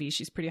the Navy.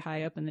 She's pretty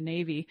high up in the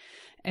Navy,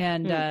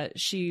 and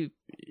she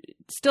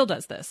still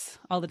does this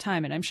all the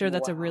time. And I'm sure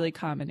that's a really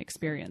common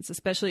experience,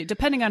 especially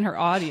depending on her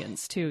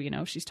audience too.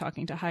 If she's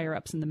talking to higher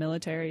ups in the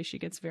military, she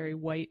gets very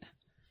white.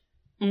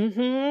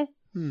 Yeah,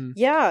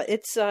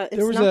 it's not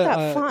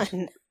that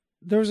fun.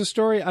 There was a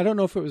story, I don't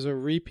know if it was a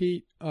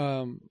repeat,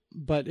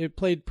 but it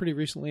played pretty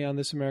recently on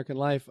This American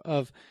Life,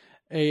 of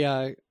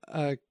a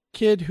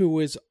kid who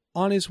was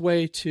on his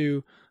way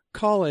to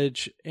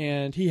college,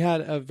 and he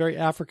had a very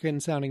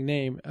African-sounding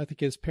name. I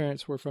think his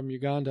parents were from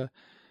Uganda.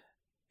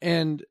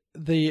 And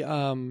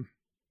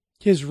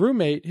his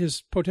roommate,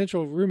 his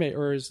potential roommate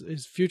or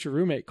his future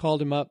roommate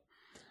called him up,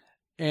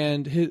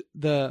 and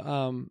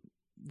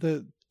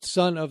the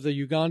son of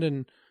the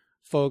Ugandan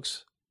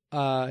folks,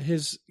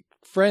 his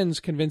friends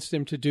convinced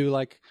him to do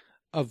like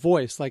a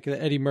voice, like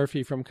the Eddie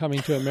Murphy from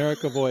Coming to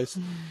America voice.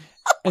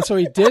 And so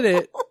he did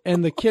it,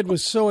 and the kid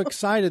was so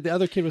excited. The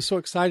other kid was so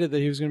excited that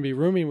he was going to be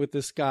rooming with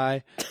this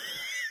guy.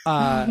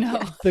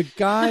 The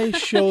guy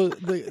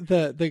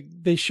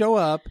they show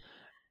up,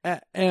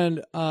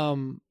 and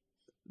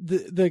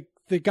the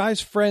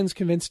guy's friends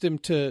convinced him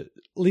to at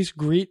least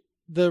greet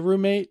the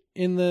roommate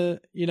in the,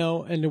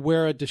 and to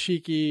wear a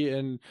dashiki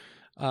and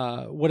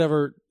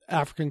whatever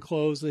African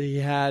clothes that he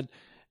had.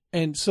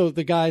 And so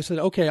the guy said,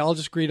 okay, I'll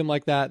just greet him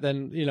like that.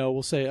 Then,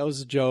 we'll say it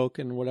was a joke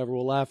and whatever.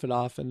 We'll laugh it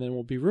off and then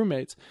we'll be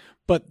roommates.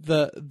 But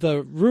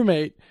the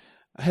roommate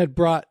had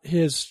brought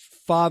his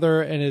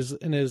father and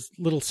his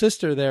little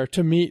sister there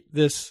to meet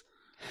this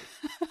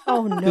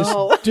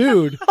this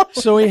dude.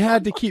 So he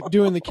had to keep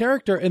doing the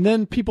character. And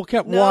then people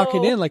kept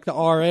walking in, like the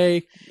RA.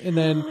 And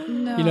then,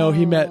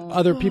 he met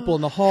other people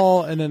in the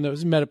hall, and then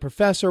he met a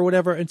professor or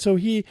whatever. And so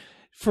he,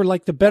 for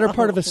like the better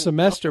part of a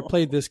semester,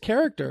 played this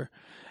character.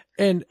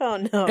 And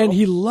and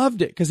he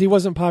loved it because he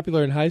wasn't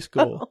popular in high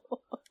school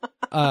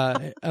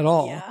at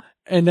all. Yeah.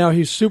 And now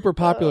he's super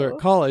popular at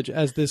college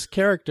as this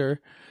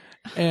character.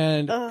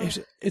 And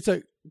it's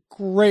a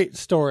great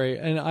story.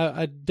 And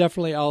I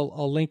definitely,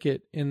 I'll link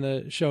it in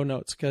the show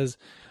notes because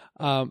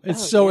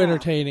it's so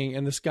entertaining.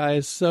 And this guy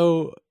is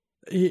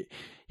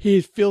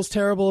he feels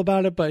terrible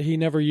about it, but he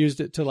never used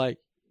it to like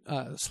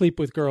sleep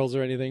with girls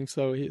or anything.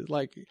 So he's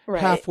like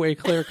halfway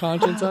clear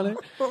conscience on it.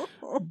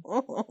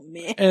 Oh,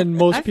 man. And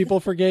most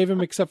people forgave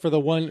him except for there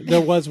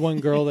was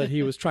one girl that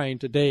he was trying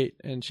to date,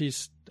 and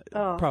she's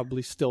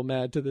probably still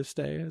mad to this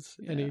day, as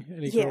any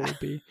girl would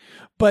be.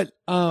 But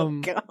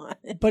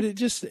but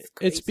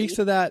it speaks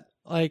to that,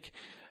 like,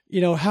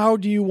 how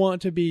do you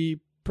want to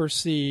be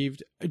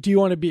perceived?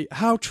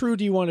 How true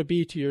do you want to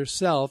be to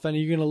yourself? And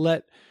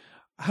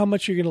how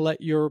much you're going to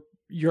let your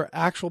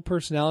actual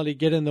personality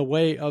get in the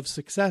way of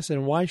success,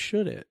 and why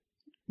should it?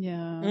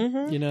 Yeah.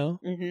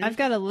 Mm-hmm. I've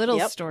got a little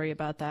story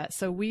about that.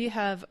 So we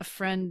have a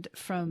friend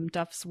from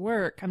Duff's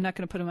work. I'm not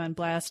going to put him on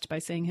blast by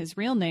saying his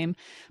real name,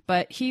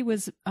 but he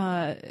was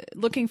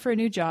looking for a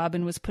new job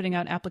and was putting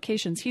out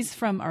applications. He's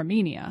from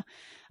Armenia,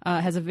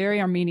 has a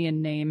very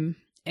Armenian name,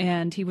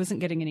 and he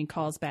wasn't getting any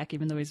calls back,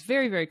 even though he's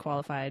very, very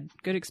qualified,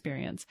 good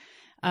experience.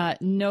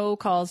 No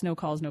calls.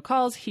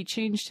 He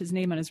changed his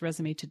name on his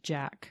resume to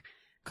Jack.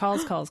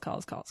 Calls.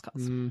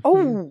 Mm-hmm.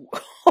 Oh.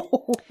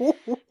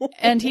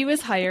 And he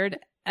was hired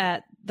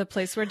at the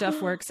place where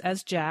Duff works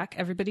as Jack.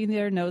 Everybody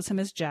there knows him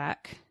as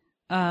Jack.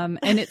 And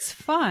it's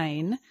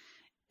fine,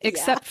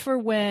 except for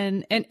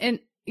when,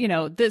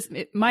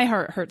 my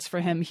heart hurts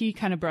for him. He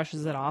kind of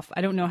brushes it off.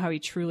 I don't know how he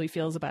truly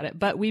feels about it,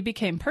 but we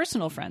became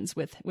personal friends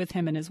with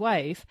him and his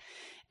wife.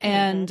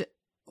 And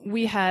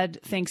we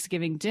had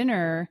Thanksgiving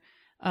dinner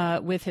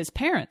with his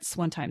parents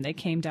one time. They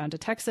came down to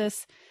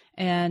Texas,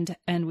 and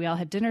we all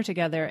had dinner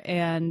together,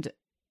 and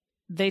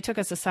they took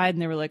us aside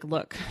and they were like,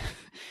 look,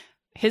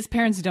 his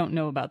parents don't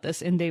know about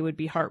this and they would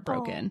be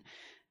heartbroken.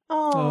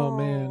 Oh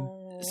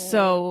man.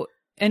 So,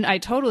 and I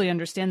totally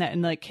understand that.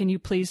 And like, can you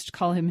please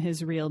call him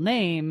his real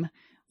name?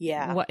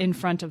 Yeah. In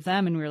front of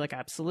them. And we were like,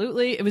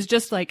 absolutely. It was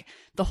just like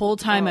the whole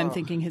time I'm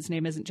thinking his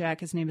name isn't Jack.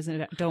 His name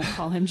isn't, don't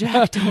call him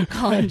Jack. Don't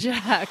call him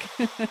Jack.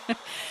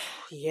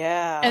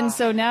 Yeah. And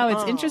so now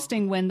it's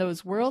interesting when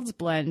those worlds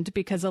blend,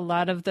 because a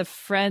lot of the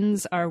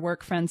friends are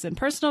work friends and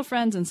personal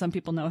friends, and some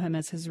people know him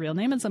as his real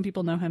name and some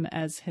people know him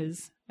as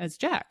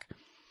Jack.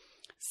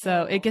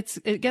 So it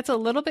gets a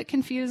little bit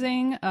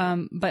confusing,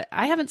 but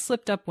I haven't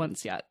slipped up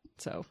once yet.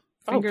 So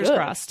fingers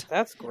crossed.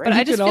 That's great. But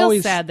I just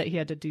feel sad that he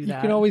had to do that.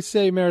 You can always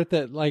say, Meredith,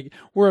 that like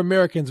we're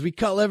Americans, we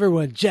call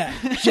everyone Jack.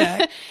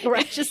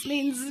 It just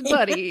means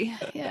buddy.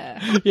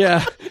 Yeah.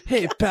 Yeah.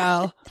 Hey,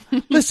 pal.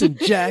 Listen,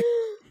 Jack.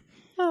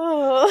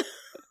 Oh.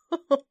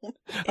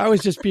 I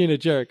was just being a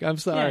jerk. I'm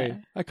sorry. Yeah.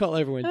 I call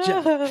everyone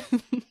Jack.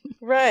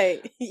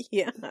 Right.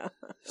 Yeah.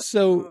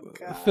 So,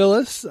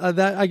 Phyllis,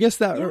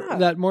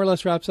 that more or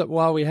less wraps up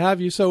while we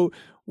have you. So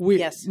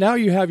now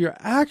you have your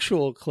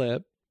actual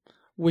clip,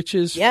 which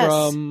is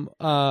from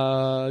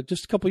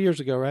just a couple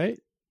years ago, right?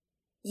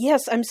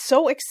 Yes, I'm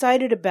so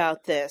excited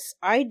about this.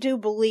 I do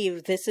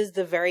believe this is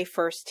the very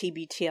first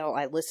TBTL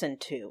I listened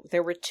to.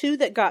 There were two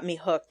that got me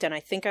hooked, and I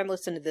think I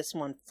listened to this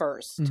one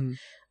first.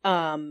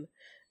 Mm-hmm.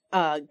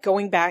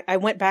 Going back, I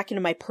went back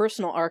into my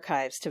personal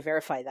archives to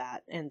verify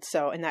that. And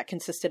that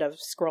consisted of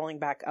scrolling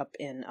back up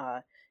in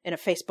a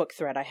Facebook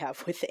thread I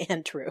have with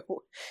Andrew.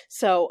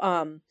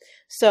 So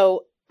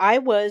I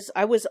was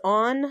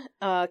on,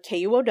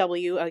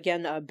 KUOW,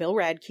 again, Bill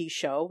Radke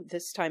show.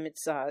 This time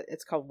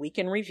it's called Week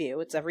in Review.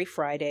 It's every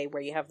Friday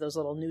where you have those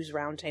little news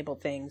roundtable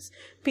things,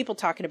 people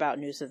talking about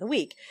news of the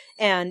week.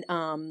 And,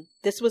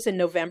 this was in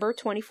November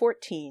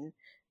 2014.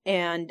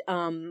 And,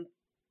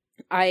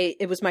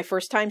 it was my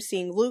first time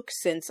seeing Luke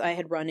since I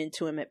had run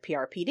into him at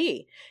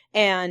PRPD.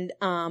 And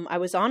I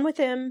was on with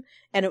him,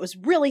 and it was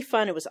really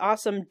fun. It was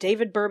awesome.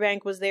 David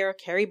Burbank was there.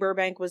 Carrie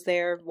Burbank was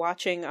there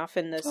watching off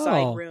in the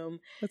side room.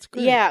 That's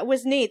great. Yeah, it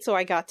was neat. So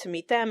I got to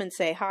meet them and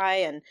say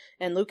hi.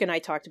 And Luke and I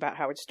talked about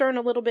Howard Stern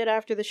a little bit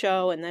after the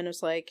show. And then it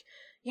was like,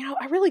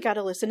 I really got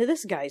to listen to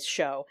this guy's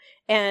show.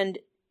 And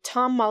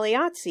Tom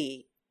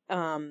Magliazzi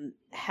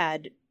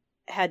had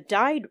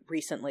died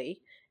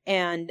recently.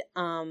 And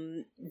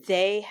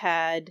they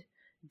had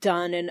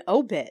done an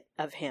obit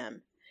of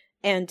him.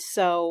 And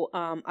so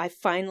I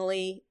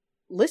finally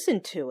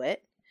listened to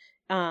it.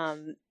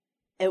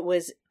 It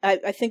was,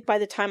 I think by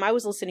the time I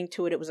was listening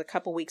to it, it was a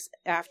couple weeks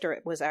after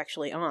it was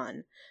actually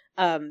on.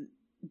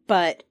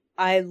 But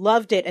I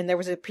loved it. And there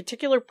was a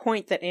particular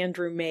point that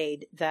Andrew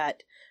made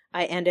that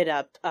I ended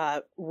up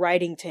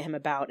writing to him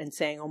about and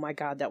saying, oh my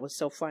God, that was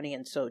so funny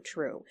and so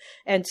true.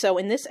 And so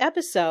in this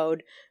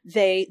episode,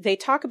 they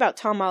talk about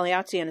Tom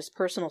Magliazzi and his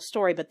personal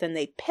story, but then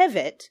they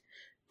pivot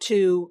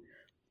to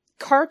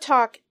Car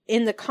Talk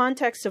in the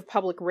context of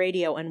public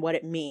radio and what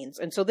it means.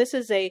 And so this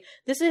is a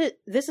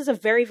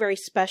very, very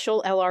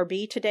special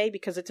LRB today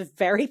because it's a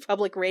very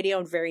public radio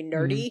and very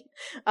nerdy.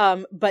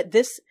 Mm-hmm. But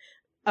this,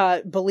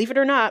 believe it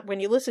or not, when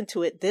you listen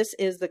to it, this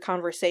is the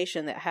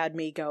conversation that had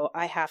me go,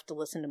 I have to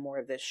listen to more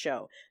of this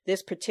show.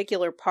 This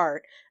particular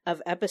part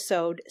of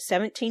episode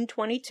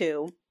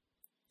 1722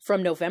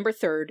 from November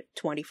 3rd,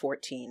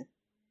 2014.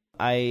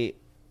 I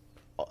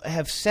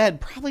have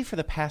said probably for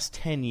the past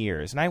 10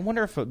 years, and I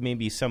wonder if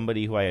maybe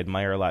somebody who I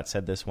admire a lot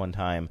said this one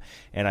time,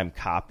 and I'm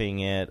copying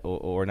it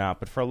or not,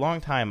 but for a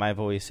long time I've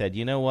always said,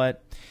 you know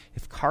what,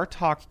 if Car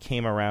Talk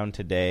came around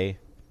today,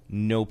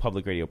 no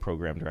public radio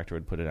program director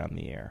would put it on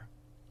the air.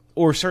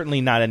 Or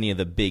certainly not any of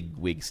the big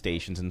wig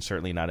stations, and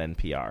certainly not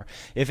NPR.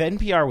 If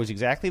NPR was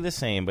exactly the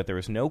same, but there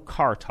was no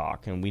Car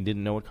Talk, and we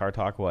didn't know what Car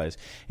Talk was,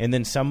 and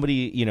then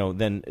somebody,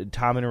 then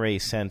Tom and Ray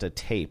sent a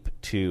tape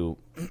to,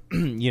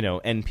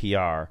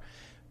 NPR,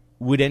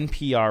 would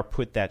NPR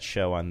put that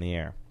show on the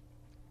air?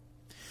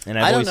 And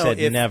I've always said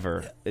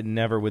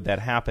never would that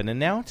happen. And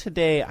now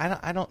today,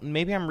 I don't.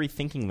 Maybe I'm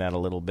rethinking that a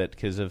little bit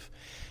because of,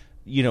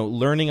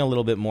 learning a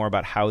little bit more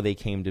about how they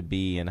came to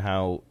be and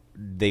how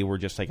they were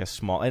just like a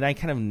small, and I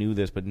kind of knew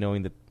this, but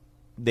knowing that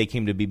they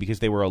came to be because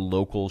they were a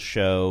local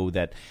show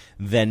that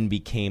then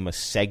became a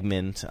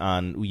segment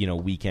on,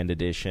 Weekend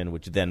Edition,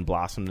 which then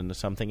blossomed into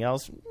something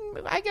else.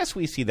 I guess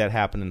we see that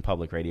happen in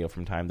public radio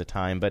from time to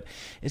time, but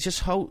it's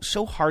just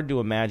so hard to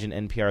imagine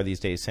NPR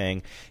these days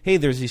saying, hey,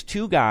 there's these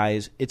two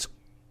guys, it's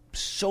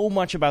so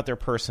much about their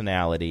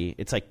personality.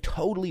 It's like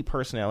totally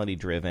personality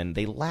driven.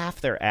 They laugh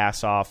their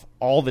ass off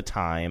all the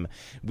time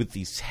with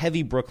these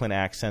heavy Brooklyn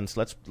accents.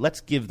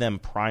 Let's give them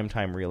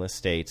primetime real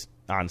estate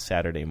on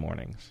Saturday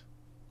mornings.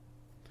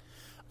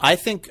 I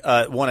think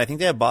I think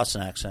they have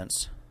Boston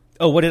accents.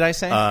 Oh, what did I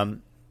say?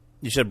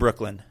 You said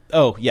Brooklyn.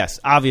 Oh, yes.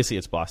 Obviously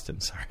it's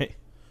Boston. Sorry.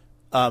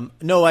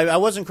 No, I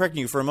wasn't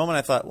correcting you. For a moment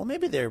I thought, well,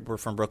 maybe they were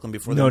from Brooklyn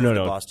before they moved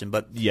to Boston.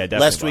 But yeah,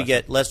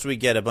 definitely lest we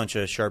get a bunch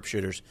of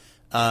sharpshooters.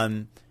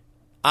 I'm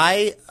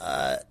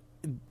not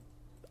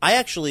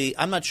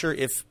sure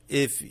if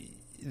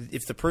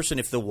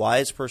the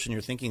wise person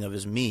you're thinking of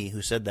is me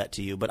who said that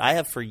to you, but I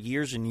have for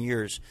years and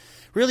years,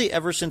 really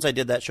ever since I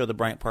did that show, The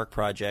Bryant Park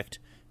Project,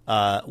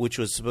 which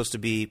was supposed to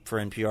be for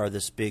NPR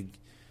this big,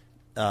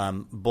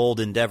 bold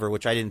endeavor,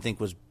 which I didn't think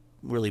was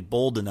really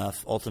bold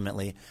enough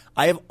ultimately.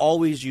 I have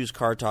always used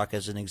Car Talk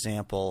as an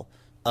example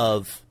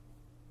as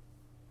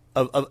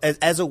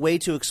a way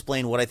to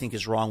explain what I think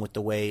is wrong with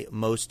the way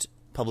most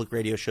public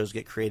radio shows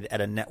get created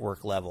at a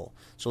network level.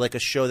 So like a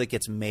show that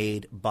gets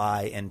made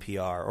by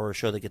NPR or a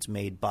show that gets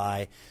made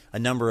by a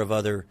number of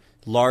other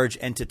large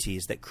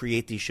entities that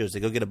create these shows.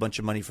 They go get a bunch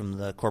of money from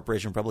the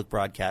Corporation for Public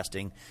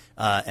Broadcasting,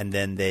 and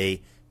then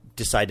they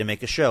decide to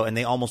make a show. And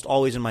they almost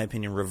always, in my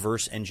opinion,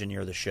 reverse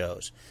engineer the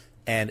shows.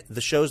 And the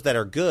shows that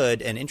are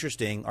good and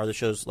interesting are the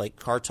shows like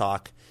Car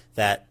Talk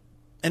that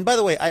 – and by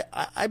the way,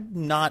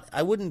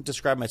 I wouldn't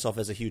describe myself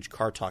as a huge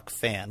Car Talk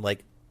fan.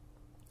 Like,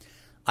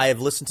 I have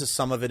listened to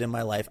some of it in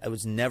my life. It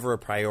was never a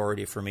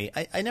priority for me.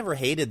 I never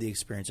hated the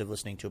experience of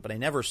listening to it, but I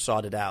never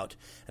sought it out.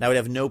 And I would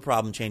have no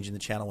problem changing the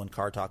channel when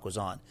Car Talk was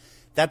on.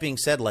 That being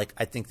said,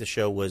 I think the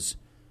show was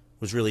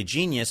really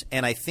genius,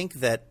 and I think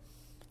that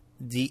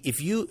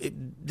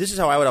this is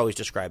how I would always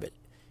describe it,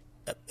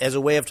 as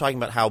a way of talking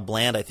about how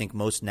bland I think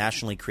most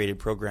nationally created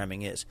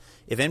programming is.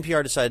 If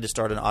NPR decided to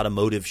start an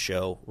automotive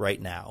show right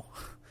now,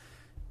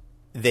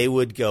 they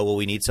would go, well,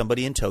 we need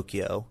somebody in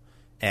Tokyo,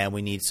 and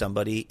we need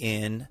somebody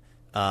in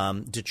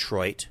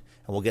Detroit,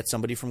 and we'll get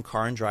somebody from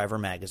Car and Driver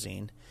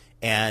magazine,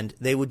 and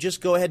they would just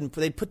go ahead and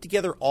they'd put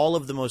together all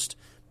of the most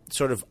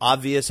sort of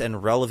obvious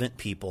and relevant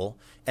people,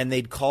 and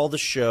they'd call the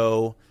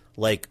show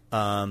what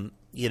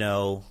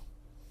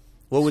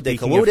would they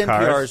call? What would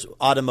NPR's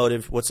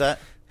automotive? What's that?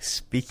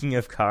 Speaking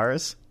of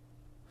cars,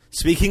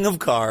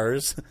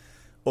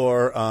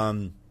 or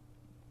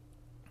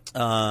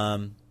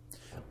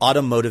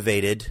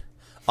automotivated,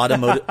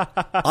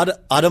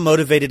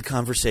 automotivated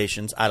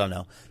conversations. I don't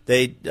know.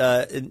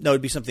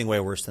 It'd be something way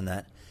worse than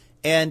that.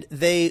 And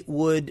they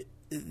would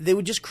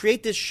just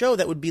create this show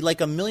that would be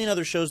like a million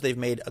other shows they've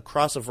made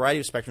across a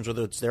variety of spectrums,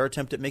 whether it's their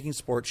attempt at making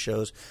sports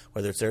shows,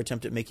 whether it's their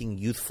attempt at making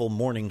youthful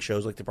morning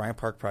shows like the Bryant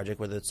Park Project,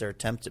 whether it's their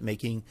attempt at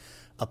making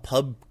a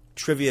pub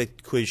trivia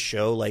quiz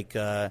show like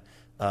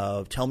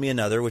Tell Me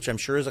Another, which I'm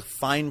sure is a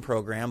fine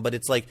program, but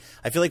it's like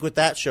I feel like with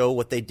that show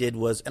what they did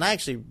was, and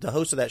the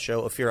host of that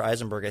show, Ophira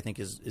Eisenberg, I think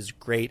is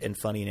great and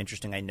funny and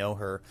interesting. I know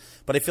her,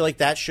 but I feel like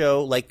that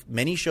show, like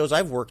many shows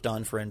I've worked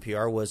on for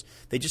NPR, was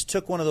they just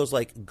took one of those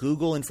like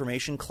Google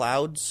information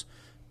clouds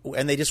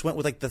and they just went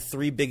with like the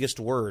three biggest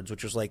words,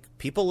 which was like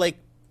people like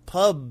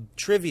pub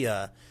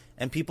trivia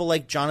and people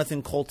like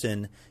Jonathan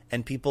Colton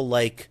and people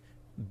like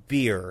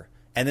beer.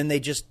 And then they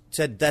just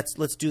said,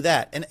 let's do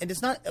that. And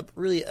it's not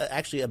really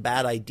actually a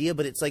bad idea,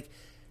 but it's like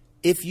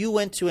if you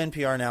went to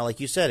NPR now, like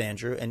you said,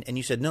 Andrew, and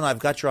you said, no, I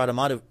got your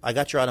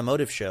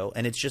automotive show,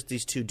 and it's just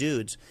these two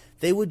dudes,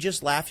 they would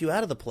just laugh you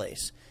out of the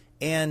place.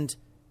 And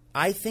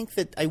I think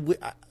that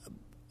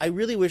I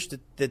really wish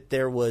that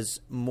there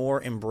was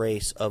more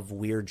embrace of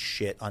weird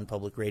shit on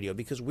public radio,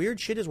 because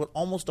weird shit is what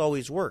almost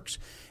always works.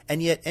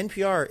 And yet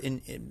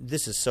NPR,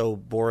 this is so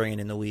boring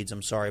and in the weeds,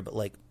 I'm sorry, but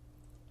like,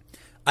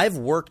 I've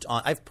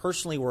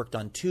personally worked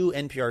on two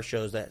NPR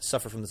shows that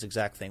suffer from this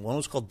exact thing. One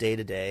was called Day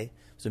to Day. It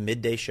was a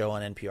midday show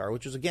on NPR,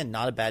 which was, again,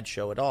 not a bad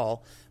show at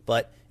all.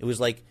 But it was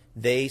like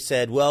they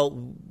said,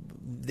 well,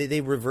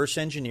 they reverse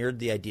engineered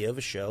the idea of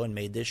a show and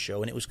made this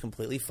show, and it was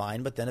completely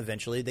fine. But then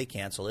eventually they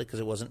canceled it because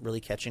it wasn't really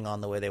catching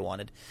on the way they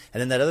wanted.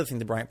 And then that other thing,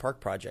 the Bryant Park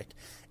Project.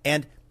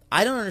 And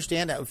I don't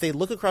understand if they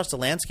look across the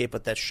landscape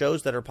at that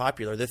shows that are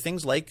popular. There are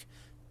things like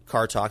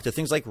Car Talk. There are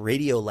things like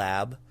Radio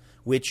Lab,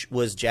 which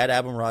was Jad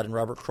Abumrad and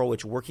Robert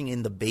Krulwich working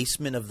in the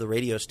basement of the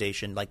radio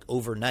station like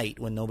overnight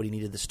when nobody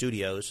needed the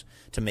studios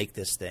to make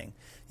this thing.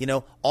 You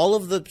know, all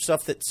of the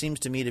stuff that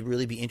seems to me to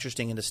really be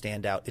interesting and to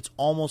stand out, it's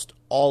almost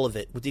all of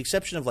it, with the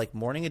exception of like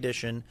Morning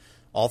Edition,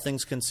 All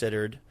Things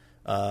Considered,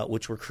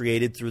 which were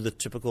created through the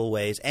typical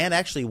ways, and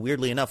actually,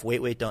 weirdly enough,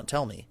 Wait, Wait, Don't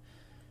Tell Me,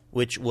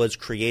 which was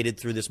created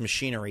through this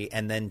machinery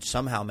and then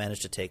somehow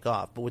managed to take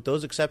off. But with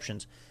those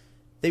exceptions,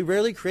 they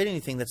rarely create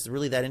anything that's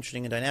really that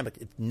interesting and dynamic.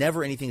 It's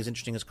never anything as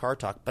interesting as Car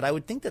Talk. But I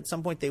would think that at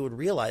some point they would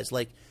realize,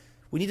 like,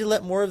 we need to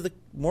let more of the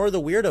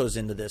weirdos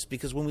into this,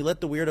 because when we let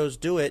the weirdos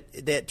do it,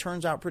 it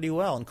turns out pretty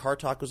well, and Car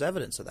Talk was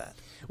evidence of that.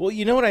 Well,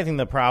 you know what I think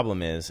the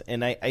problem is,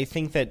 and I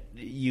think that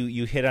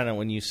you hit on it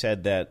when you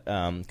said that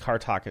Car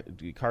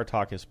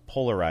Talk is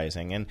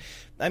polarizing. And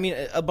I mean,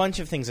 a bunch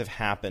of things have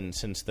happened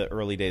since the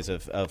early days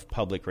of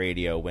public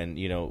radio when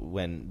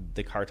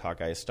the Car Talk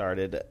guys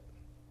started.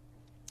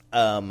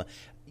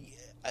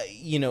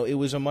 It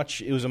was a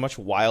much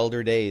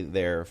wilder day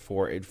there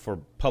for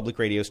public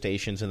radio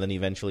stations, and then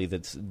eventually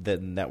the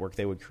network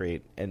they would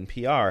create,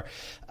 NPR.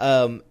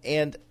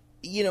 And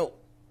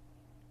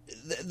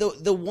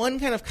the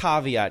one kind of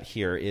caveat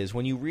here is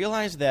when you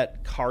realize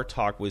that Car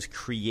Talk was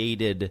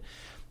created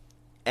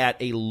at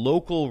a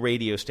local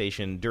radio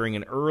station during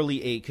an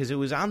early age, because it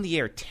was on the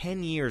air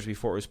 10 years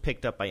before it was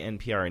picked up by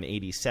NPR in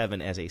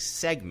 87 as a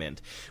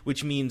segment,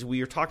 which means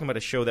we are talking about a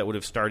show that would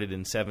have started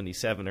in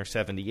 77 or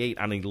 78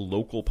 on a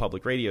local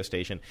public radio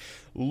station.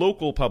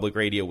 Local public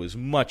radio was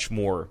much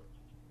more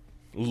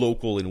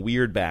local and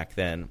weird back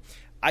then.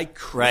 I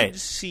could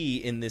see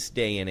in this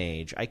day and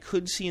age,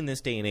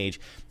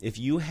 if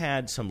you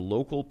had some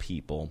local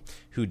people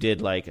who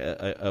did like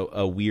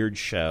a weird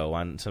show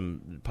on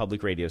some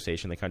public radio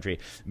station in the country,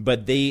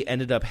 but they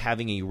ended up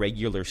having a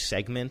regular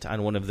segment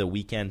on one of the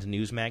weekend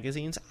news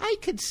magazines, I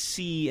could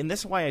see, and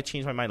that's why I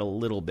changed my mind a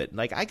little bit,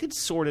 like I could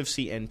sort of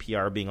see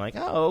NPR being like,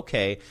 oh,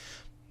 okay,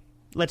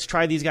 let's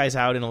try these guys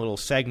out in a little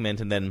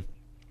segment, and then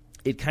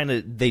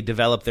they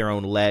develop their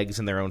own legs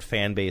and their own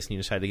fan base, and you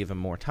decide to give them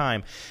more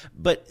time.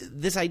 But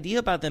this idea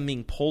about them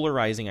being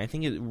polarizing, I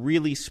think it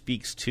really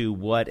speaks to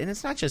and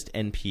it's not just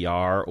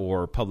NPR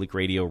or public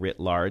radio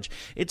writ large,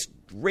 it's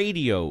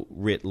radio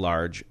writ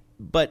large,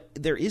 but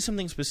there is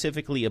something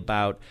specifically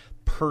about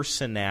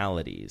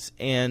personalities,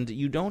 and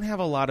you don't have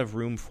a lot of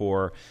room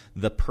for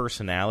the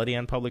personality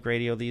on public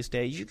radio these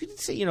days. You could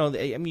say,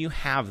 you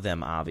have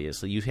them,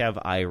 obviously. You have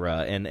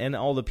Ira and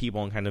all the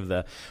people in kind of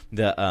the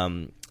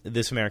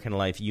This American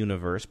Life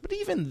universe, but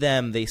even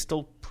them, they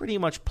still pretty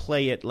much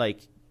play it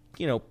like,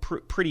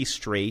 pretty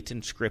straight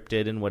and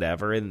scripted and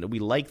whatever, and we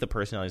like the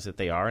personalities that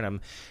they are,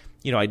 and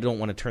I don't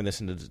want to turn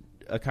this into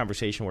a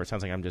conversation where it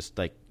sounds like I'm just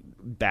like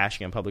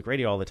bashing on public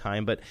radio all the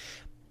time, but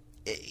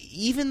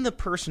even the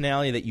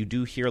personality that you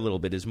do hear a little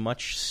bit is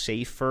much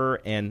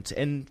safer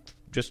and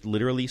just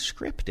literally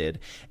scripted.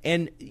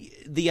 And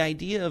the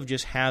idea of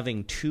just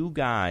having two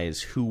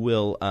guys who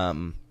will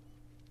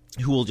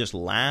just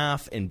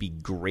laugh and be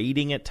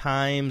grating at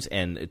times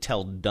and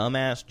tell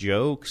dumbass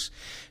jokes.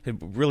 It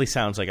really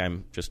sounds like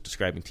I'm just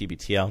describing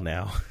TBTL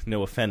now.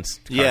 No offense.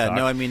 Yeah,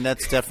 no, I mean,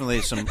 that's definitely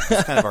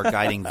that's kind of our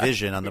guiding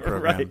vision on the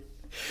program.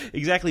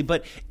 Exactly,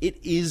 but it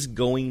is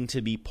going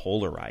to be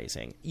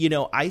polarizing.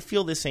 I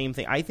feel the same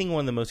thing. I think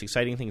one of the most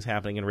exciting things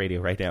happening in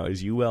radio right now,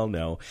 as you well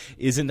know,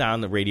 isn't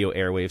on the radio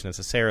airwaves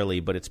necessarily,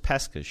 but it's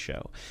Pesca's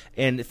show.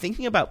 And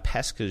thinking about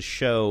Pesca's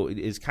show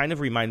is kind of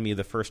reminded me of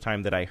the first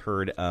time that I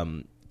heard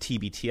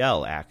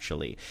TBTL,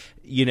 actually.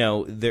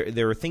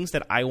 There are things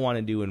that I want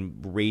to do in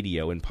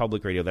radio, in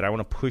public radio, that I want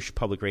to push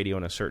public radio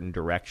in a certain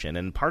direction.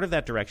 And part of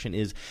that direction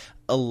is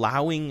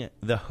allowing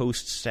the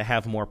hosts to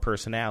have more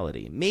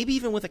personality. Maybe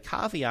even with a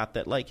caveat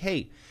that, like,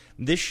 hey,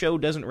 this show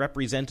doesn't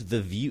represent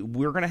the view.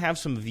 We're going to have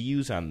some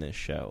views on this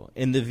show.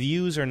 And the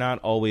views are not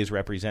always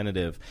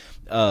representative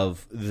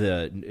of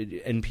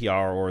the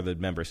NPR or the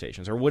member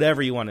stations or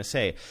whatever you want to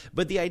say.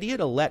 But the idea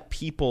to let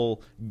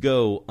people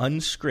go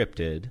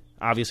unscripted,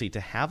 obviously to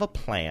have a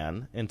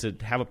plan and to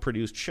have a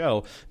produced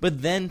show,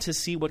 but then to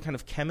see what kind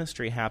of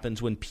chemistry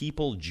happens when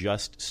people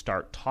just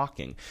start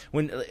talking.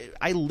 When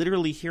I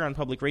literally hear on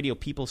public radio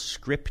people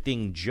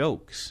scripting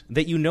jokes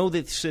that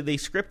that they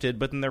scripted,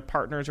 but then their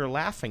partners are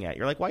laughing at.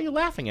 You're like, why are you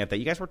laughing at that?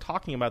 You guys were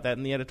talking about that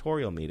in the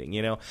editorial meeting,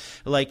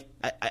 Like,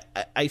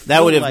 I feel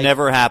that would have like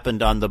never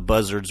happened on the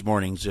Buzzards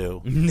Morning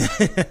Zoo.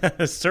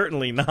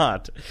 Certainly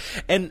not.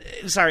 And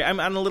sorry, I'm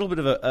on a little bit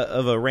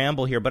of a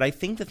ramble here, but I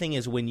think the thing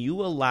is, when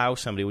you allow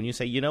somebody, when you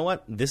say, you know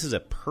what, this is a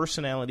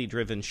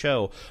personality-driven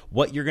show,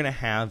 what you're going to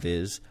have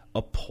is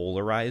a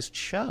polarized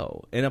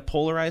show and a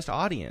polarized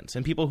audience,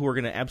 and people who are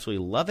going to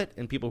absolutely love it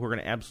and people who are going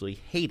to absolutely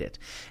hate it.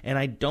 And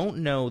I don't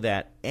know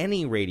that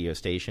any radio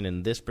station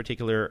in this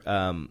particular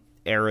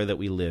era that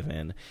we live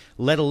in,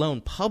 let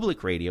alone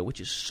public radio, which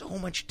is so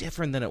much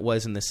different than it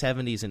was in the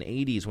 70s and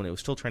 80s when it was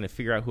still trying to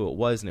figure out who it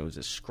was and it was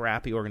a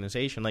scrappy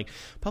organization. Like,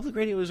 public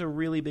radio is a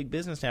really big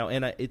business now,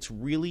 and it's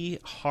really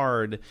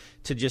hard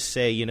to just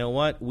say, you know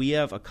what, we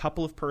have a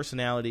couple of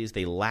personalities,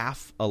 they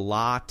laugh a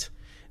lot,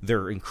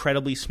 they're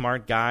incredibly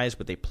smart guys,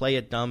 but they play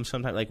it dumb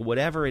sometimes, like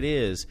whatever it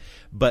is,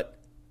 but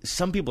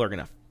some people are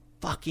going to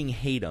fucking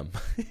hate them.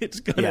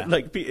 It's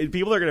gonna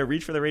people are gonna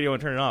reach for the radio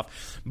and turn it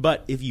off.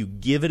 But if you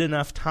give it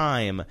enough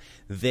time,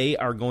 they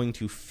are going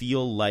to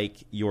feel like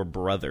your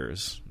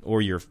brothers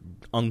or your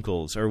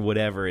uncles or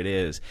whatever it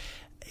is.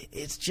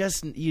 It's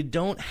just, you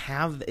don't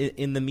have,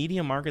 in the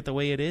media market the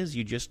way it is,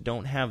 you just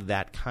don't have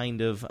that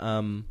kind of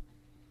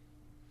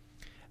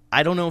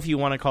I don't know if you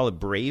want to call it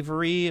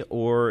bravery,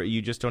 or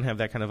you just don't have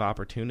that kind of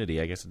opportunity.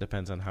 I guess it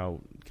depends on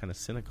how kind of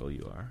cynical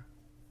you are.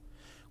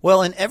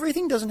 Well, and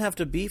everything doesn't have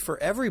to be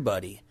for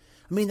everybody.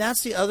 I mean,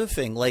 that's the other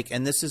thing. Like,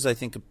 and this is, I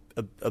think,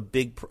 a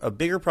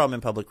bigger problem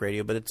in public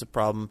radio, but it's a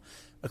problem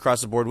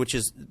across the board, which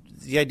is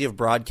the idea of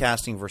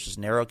broadcasting versus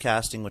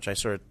narrowcasting, which I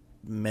sort of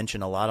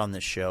mention a lot on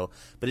this show.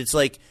 But it's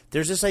like,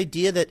 there's this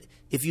idea that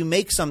if you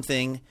make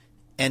something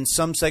and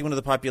some segment of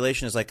the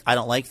population is like, I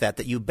don't like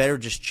that you better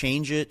just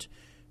change it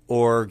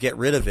or get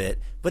rid of it.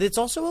 But it's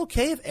also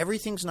okay if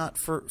everything's not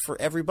for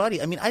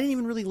everybody. I mean, I didn't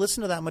even really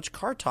listen to that much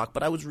car talk,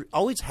 but I was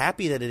always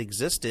happy that it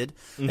existed.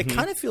 Mm-hmm. I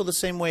kind of feel the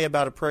same way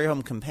about A Prairie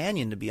Home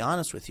Companion, to be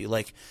honest with you.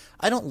 Like,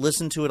 I don't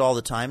listen to it all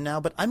the time now,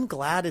 but I'm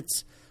glad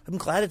it's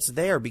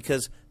there,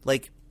 because,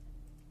 like,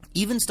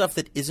 even stuff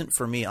that isn't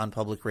for me on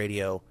public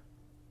radio,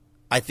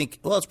 I think,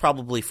 well, it's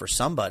probably for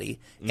somebody.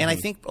 Mm-hmm. And I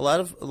think a lot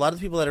of the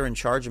people that are in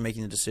charge of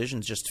making the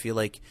decisions just feel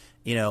like,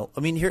 you know, I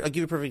mean, here, I'll give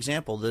you a perfect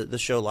example. The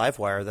show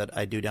Livewire that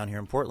I do down here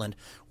in Portland,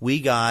 we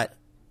got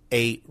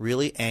a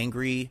really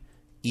angry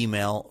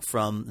email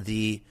from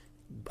the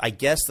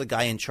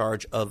guy in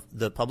charge of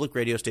the public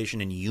radio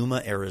station in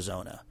Yuma,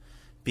 Arizona,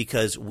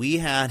 because we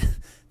had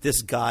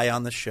this guy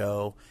on the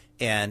show.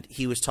 And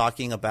he was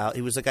talking about –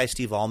 he was the guy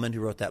Steve Almond who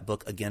wrote that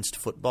book Against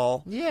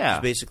Football. Yeah.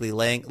 He's basically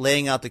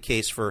laying out the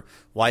case for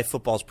why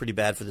football is pretty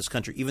bad for this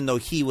country, even though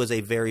he was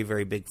a very,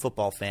 very big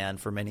football fan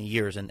for many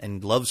years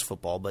and loves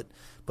football,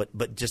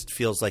 but just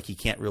feels like he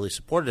can't really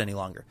support it any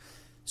longer.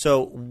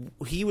 So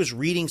he was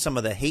reading some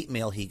of the hate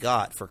mail he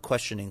got for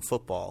questioning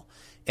football.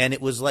 And it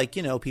was like,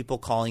 you know, people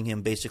calling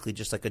him basically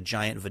just like a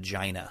giant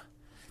vagina.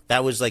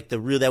 That was like that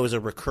was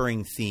a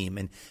recurring theme.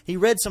 And he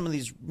read some of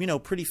these, you know,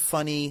 pretty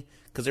funny –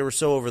 because they were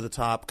so over the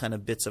top kind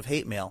of bits of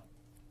hate mail.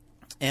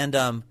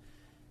 And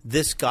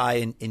this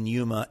guy in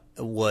Yuma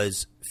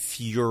was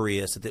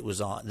furious that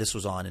this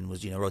was on and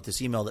was, you know, wrote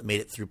this email that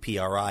made it through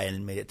PRI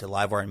and made it to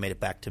Livewire and made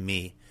it back to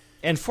me.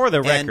 And for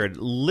the record,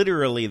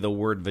 literally the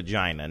word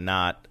vagina,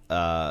 not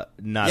a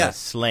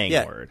slang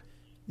word.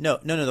 No,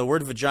 the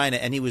word vagina.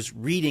 And he was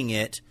reading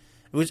it.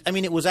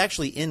 It was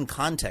actually in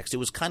context. It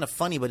was kind of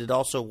funny, but it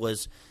also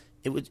was.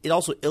 It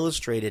also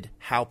illustrated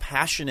how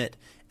passionate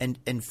and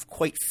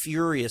quite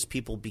furious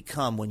people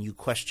become when you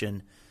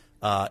question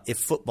if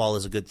football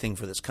is a good thing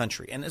for this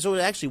country. And so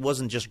it actually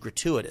wasn't just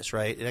gratuitous,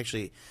 right? It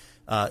actually,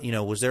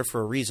 was there for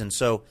a reason.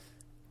 So,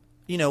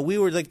 you know, we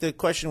were like, the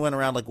question went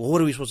around like, well,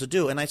 what are we supposed to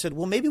do? And I said,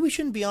 well, maybe we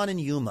shouldn't be on in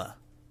Yuma.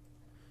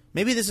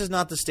 Maybe this is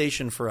not the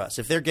station for us.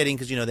 If they're getting,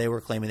 because, you know, they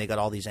were claiming they got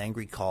all these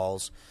angry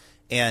calls.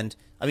 And,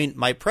 I mean,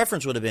 my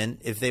preference would have been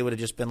if they would have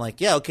just been like,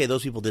 yeah, okay,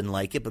 those people didn't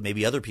like it, but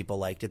maybe other people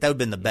liked it. That would have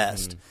been the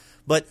best. Mm-hmm.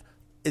 But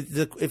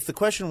if the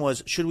question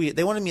was,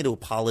 they wanted me to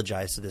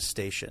apologize to this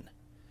station.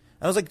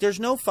 I was like, there's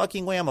no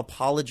fucking way I'm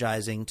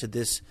apologizing to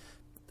this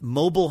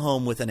mobile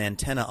home with an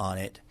antenna on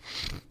it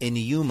in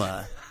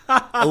Yuma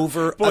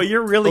over. Boy,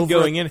 you're really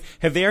going in.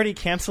 Have they already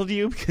canceled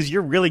you? Because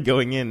you're really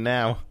going in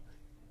now.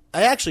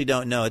 I actually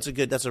don't know.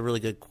 That's a really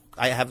good.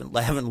 I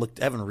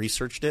haven't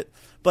researched it,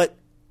 but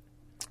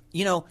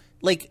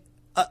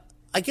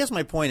I guess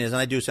my point is, and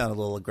I do sound a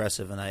little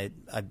aggressive, and I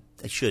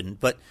shouldn't,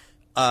 but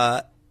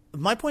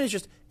my point is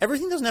just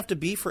everything doesn't have to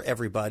be for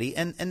everybody,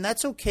 and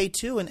that's okay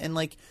too. And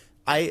like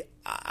I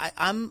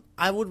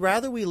would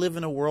rather we live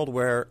in a world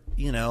where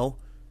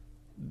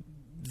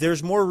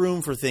there's more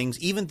room for things,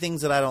 even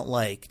things that I don't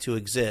like, to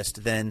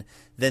exist than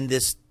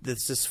this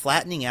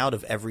flattening out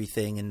of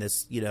everything and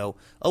this people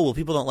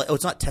don't like,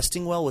 it's not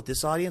testing well with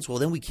this audience, well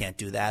then we can't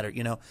do that, or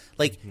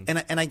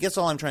and I guess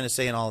all I'm trying to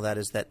say in all of that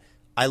is that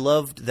I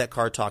loved that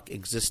Car Talk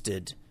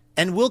existed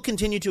and will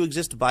continue to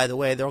exist. By the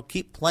way, they'll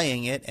keep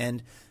playing it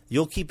and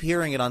you'll keep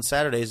hearing it on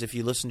Saturdays if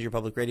you listen to your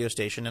public radio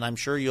station, and I'm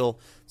sure you'll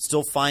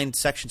still find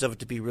sections of it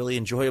to be really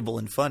enjoyable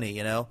and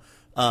funny.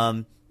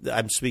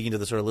 I'm speaking to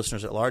the sort of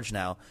listeners at large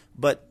now,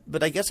 but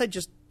I guess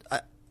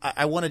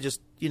I want to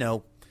just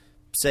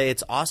say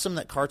it's awesome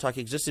that Car Talk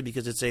existed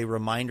because it's a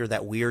reminder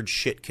that weird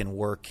shit can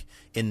work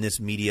in this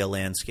media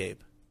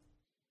landscape.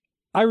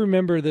 I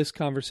remember this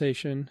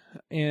conversation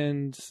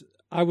and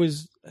I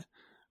was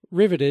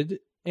riveted,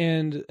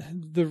 and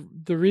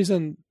the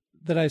reason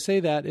that I say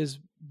that is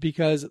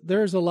because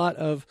there's a lot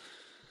of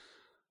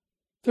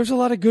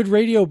good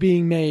radio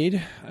being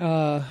made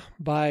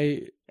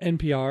by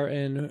NPR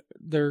and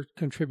their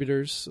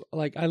contributors.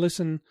 Like, I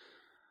listen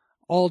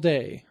all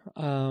day.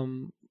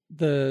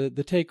 The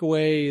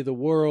Takeaway, The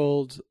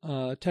World,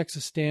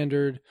 Texas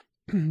Standard,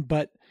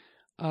 but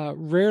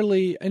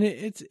rarely, and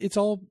it's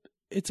all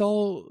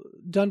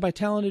done by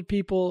talented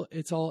people.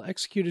 It's all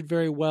executed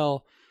very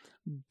well,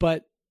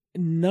 but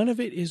none of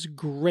it is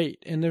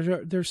great. And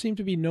there seem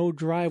to be no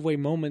driveway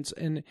moments.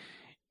 And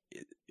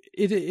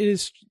it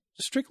is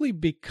strictly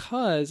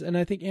because, and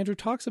I think Andrew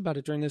talks about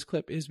it during this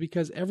clip, is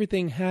because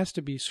everything has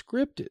to be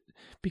scripted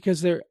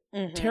because they're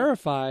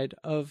terrified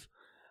of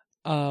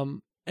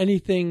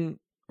anything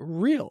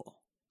real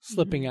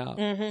slipping out,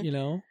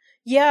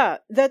 Yeah,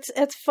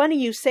 that's funny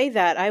you say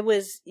that. I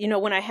was,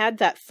 when I had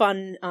that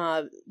fun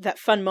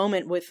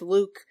moment with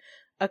Luke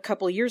a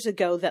couple years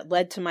ago that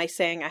led to my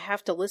saying I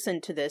have to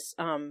listen to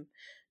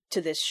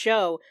this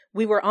show.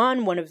 We were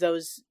on one of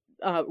those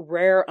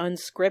rare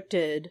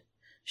unscripted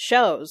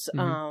shows.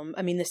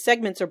 The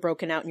segments are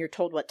broken out and you're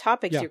told what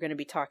topics you're going to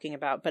be talking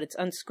about, but it's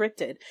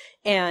unscripted.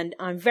 And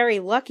I'm very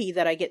lucky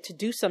that I get to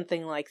do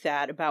something like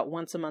that about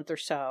once a month or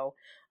so.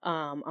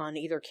 On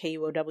either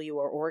KUOW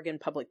or Oregon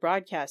Public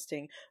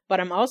Broadcasting, but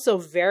I'm also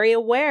very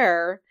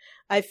aware.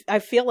 I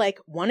feel like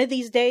one of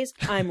these days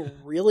I'm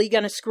really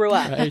going to screw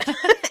up,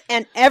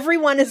 and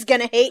everyone is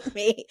going to hate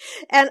me.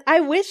 And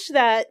I wish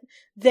that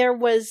there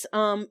was.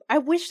 I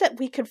wish that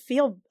we could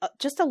feel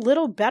just a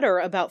little better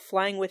about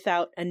flying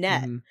without a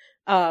net.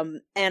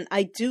 And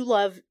I do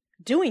love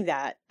doing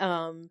that.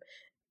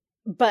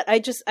 But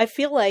I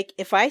feel like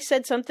if I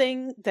said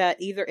something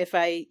that either if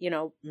I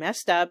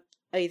messed up,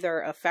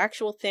 either a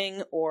factual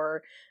thing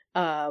or,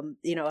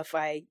 if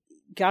I,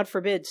 God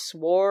forbid,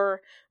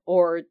 swore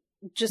or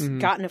just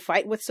got in a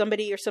fight with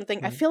somebody or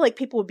something, I feel like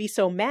people would be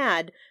so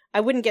mad I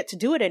wouldn't get to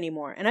do it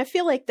anymore. And I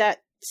feel like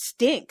that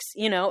stinks,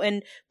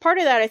 and part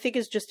of that I think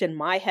is just in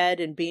my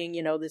head and being,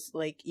 this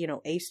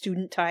A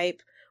student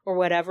type or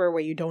whatever,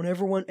 where you don't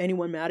ever want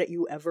anyone mad at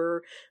you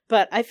ever.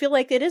 But I feel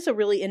like it is a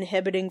really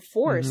inhibiting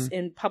force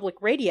in public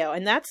radio.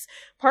 And that's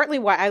partly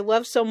why I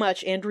love so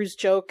much Andrew's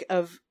joke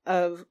of,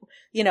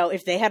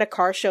 if they had a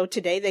car show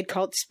today, they'd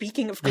call it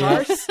Speaking of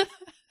Cars.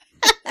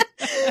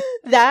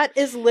 That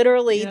is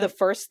literally the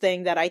first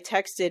thing that I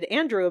texted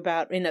Andrew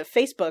about in a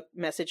Facebook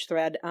message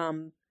thread.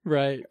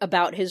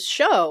 About his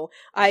show.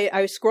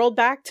 I scrolled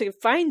back to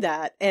find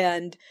that,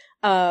 and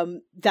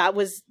that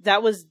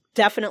was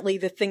definitely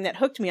the thing that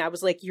hooked me. I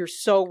was like, you're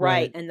so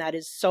right. And that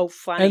is so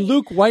funny. And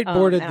Luke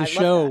whiteboarded the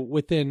show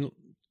within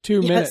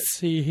 2 minutes.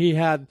 He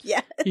had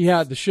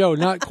the show,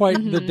 not quite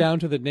down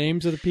to the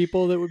names of the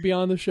people that would be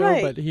on the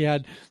show, but he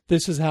had,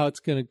 this is how it's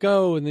going to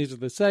go, and these are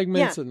the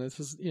segments, and this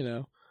is,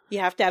 You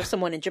have to have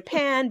someone in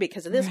Japan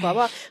because of this, blah,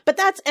 blah. But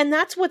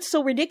that's what's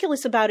so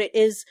ridiculous about it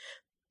is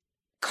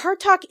Car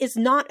Talk is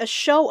not a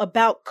show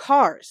about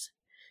cars.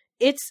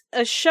 It's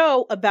a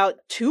show about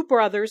two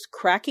brothers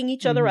cracking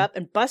each other up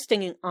and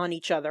busting on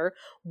each other.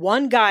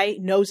 One guy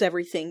knows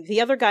everything.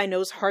 The other guy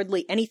knows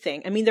hardly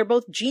anything. I mean, they're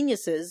both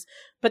geniuses,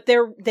 but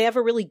they have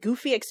a really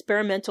goofy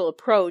experimental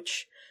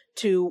approach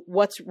to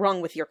what's wrong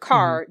with your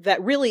car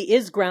that really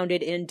is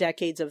grounded in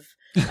decades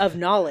of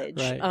knowledge,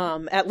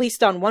 at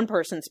least on one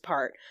person's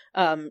part.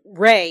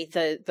 Ray,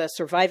 the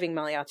surviving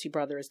Magliozzi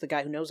brother, is the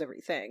guy who knows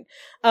everything.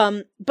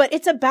 But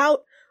it's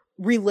about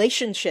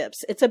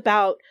relationships. It's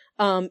about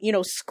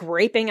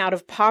scraping out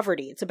of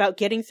poverty. It's about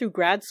getting through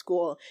grad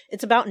school.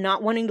 It's about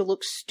not wanting to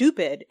look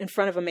stupid in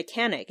front of a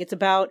mechanic. It's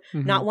about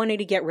not wanting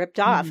to get ripped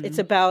off. It's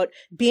about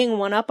being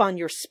one up on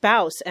your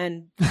spouse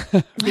and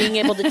being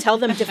able to tell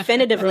them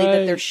definitively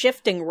that they're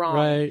shifting wrong.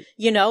 Right.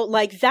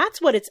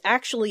 That's what it's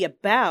actually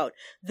about.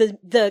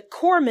 The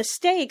core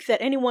mistake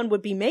that anyone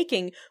would be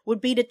making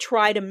would be to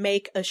try to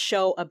make a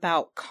show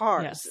about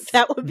cars. Yes.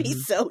 That would be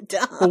so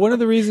dumb. Well, one of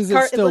the reasons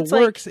it still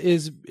works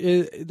is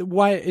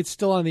why it's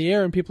still on the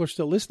air and people are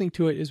still listening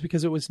to it is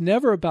because it was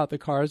never about the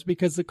cars,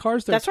 because the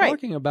cars they're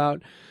talking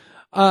about,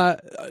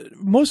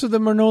 most of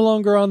them are no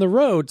longer on the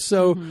road.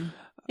 So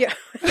yeah.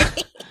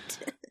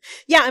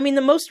 Yeah, I mean,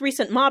 the most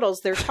recent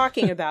models they're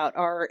talking about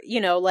are,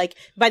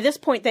 by this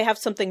point they have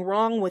something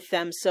wrong with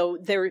them. So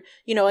they're,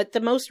 at the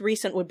most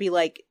recent would be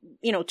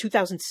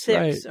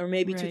 2006 or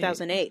maybe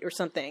 2008 or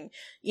something,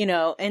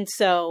 and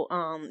so,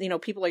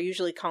 people are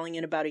usually calling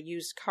in about a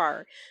used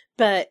car,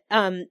 but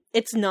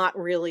it's not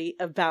really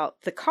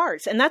about the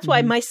cars. And that's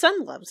why my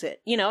son loves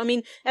it,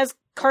 as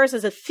cars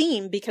as a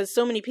theme, because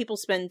so many people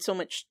spend so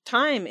much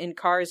time in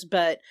cars.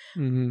 But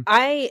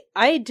I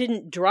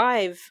didn't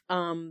drive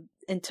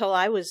until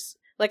I was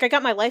I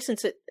got my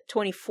license at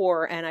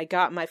 24 and I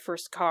got my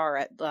first car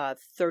at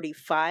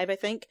 35, I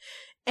think.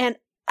 And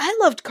I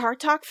loved Car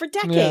Talk for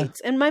decades.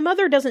 Yeah. And my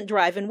mother doesn't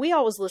drive, and we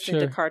always listened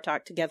to Car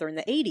Talk together in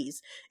the 80s.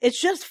 It's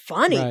just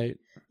funny. Right.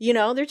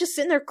 They're just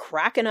sitting there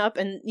cracking up,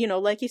 and,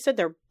 like you said,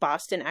 their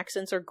Boston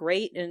accents are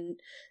great, and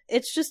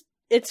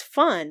it's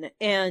fun.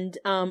 And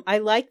I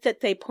like that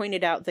they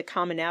pointed out the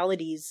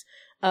commonalities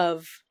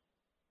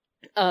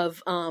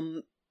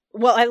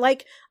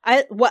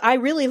what I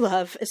really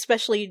love,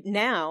 especially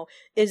now,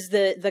 is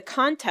the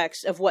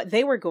context of what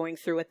they were going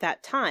through at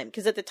that time.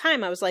 Because at the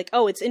time I was like,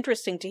 oh, it's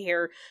interesting to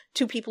hear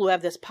two people who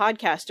have this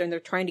podcast and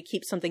they're trying to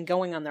keep something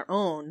going on their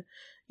own,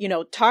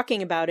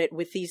 talking about it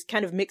with these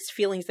kind of mixed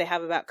feelings they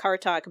have about Car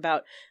Talk,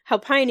 about how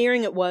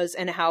pioneering it was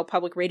and how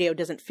public radio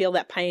doesn't feel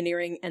that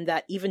pioneering, and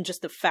that even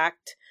just the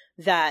fact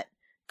that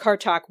Car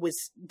Talk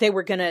they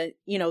were gonna,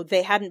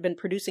 they hadn't been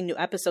producing new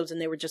episodes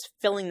and they were just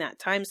filling that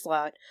time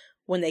slot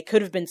when they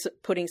could have been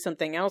putting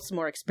something else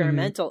more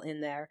experimental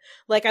in there.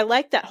 I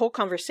like that whole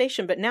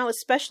conversation, but now,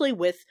 especially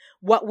with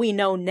what we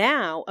know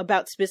now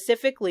about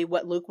specifically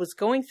what Luke was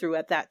going through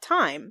at that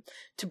time,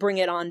 to bring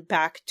it on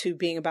back to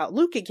being about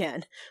Luke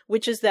again,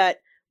 which is that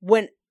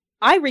when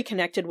I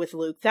reconnected with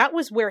Luke, that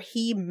was where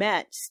he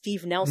met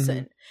Steve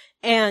Nelson.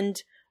 And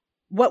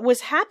what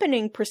was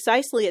happening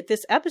precisely at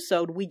this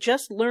episode, we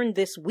just learned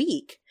this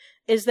week,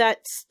 is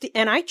that,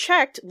 and I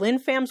checked Lin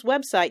Fam's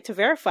website to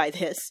verify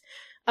this,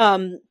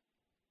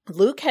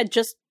 Luke had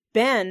just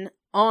been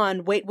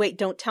on Wait, Wait,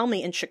 Don't Tell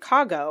Me in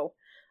Chicago,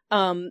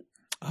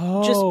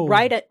 just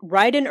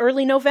right in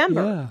early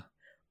November,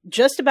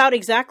 just about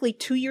exactly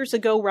 2 years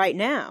ago right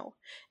now.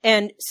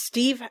 And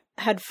Steve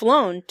had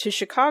flown to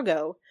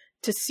Chicago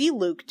to see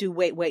Luke do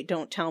Wait, Wait,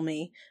 Don't Tell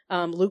Me.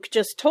 Luke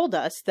just told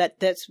us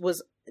that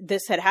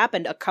this had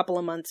happened a couple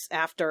of months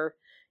after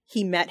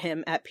he met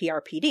him at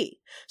PRPD.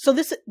 So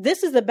this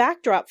is the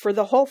backdrop for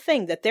the whole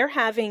thing, that they're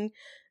having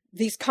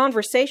these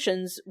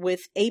conversations with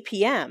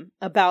APM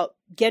about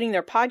getting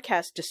their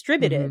podcast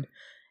distributed.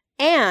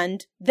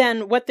 And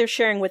then what they're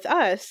sharing with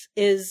us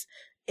is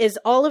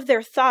all of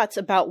their thoughts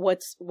about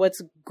what's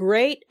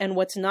great and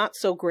what's not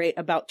so great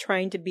about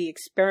trying to be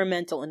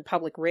experimental in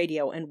public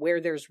radio, and where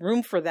there's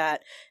room for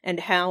that, and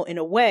how, in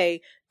a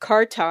way,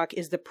 Car Talk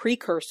is the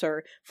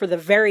precursor for the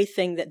very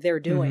thing that they're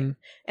doing.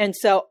 And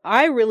so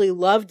I really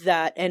loved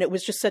that. And it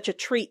was just such a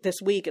treat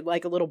this week,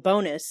 like a little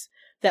bonus,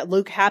 that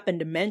Luke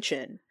happened to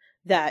mention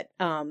that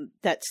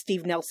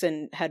Steve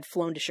Nelson had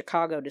flown to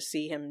Chicago to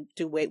see him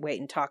do Wait, Wait,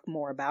 and talk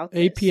more about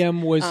this.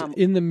 APM was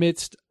in the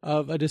midst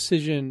of a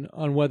decision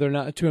on whether or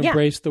not to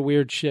embrace the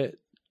weird shit.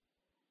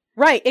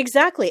 Right,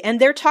 exactly. And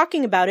they're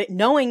talking about it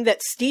knowing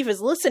that Steve is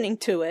listening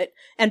to it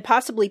and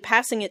possibly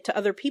passing it to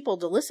other people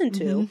to listen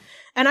to.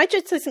 And I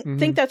just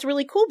think that's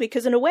really cool,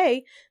 because in a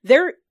way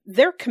they're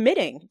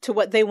committing to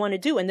what they want to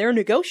do, and they're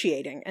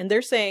negotiating, and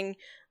they're saying,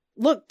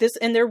 look,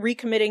 and they're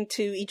recommitting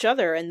to each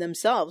other and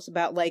themselves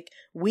about,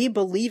 we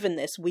believe in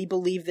this. We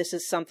believe this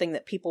is something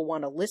that people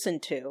want to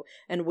listen to.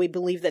 And we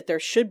believe that there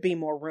should be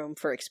more room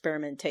for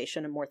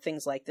experimentation and more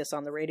things like this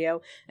on the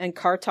radio. And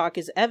Car Talk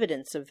is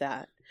evidence of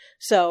that.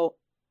 So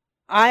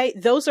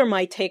those are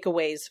my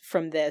takeaways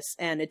from this.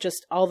 And it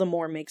just all the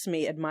more makes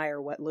me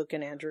admire what Luke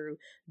and Andrew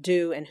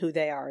do and who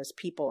they are as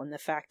people, and the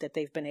fact that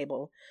they've been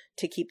able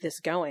to keep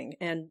this going,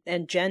 and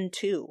Jen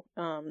too.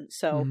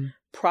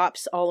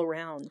 Props all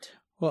around.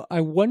 Well,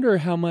 I wonder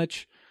how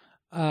much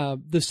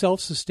the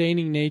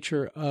self-sustaining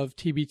nature of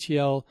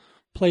TBTL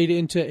played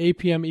into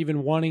APM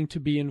even wanting to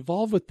be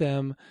involved with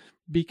them,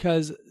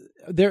 because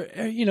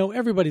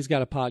everybody's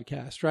got a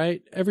podcast,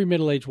 right? Every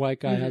middle-aged white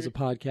guy has a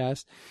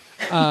podcast.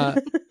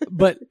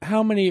 But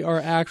how many are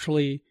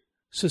actually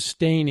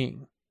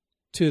sustaining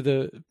to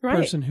the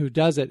person who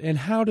does it? And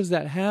how does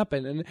that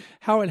happen? And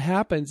how it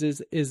happens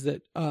is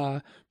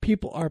that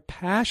people are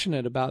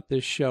passionate about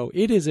this show.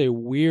 It is a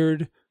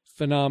weird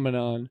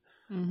phenomenon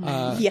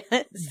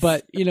Yes.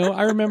 But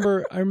I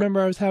remember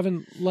I was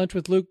having lunch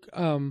with Luke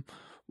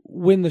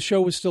when the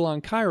show was still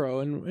on Cairo,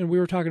 and we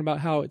were talking about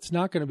how it's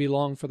not going to be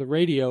long for the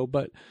radio,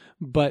 but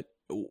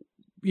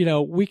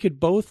we could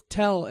both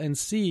tell and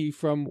see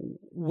from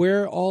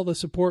where all the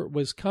support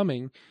was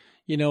coming,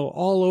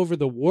 all over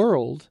the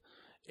world.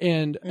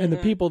 And the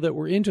people that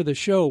were into the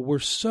show were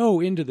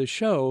so into the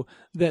show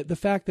that the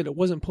fact that it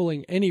wasn't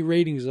pulling any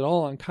ratings at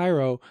all on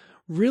Cairo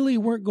really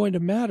weren't going to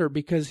matter,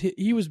 because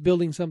he was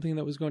building something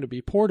that was going to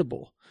be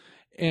portable.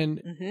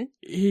 And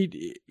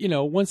he,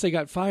 once they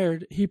got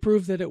fired, he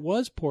proved that it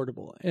was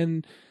portable.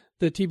 And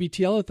the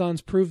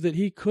TBTL-a-thons proved that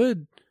he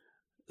could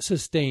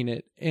sustain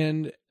it.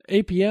 And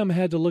APM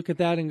had to look at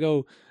that and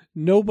go,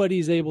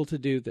 nobody's able to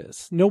do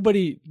this.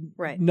 Nobody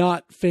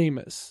not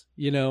famous,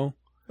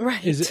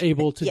 is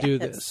able to do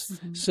this.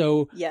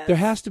 So there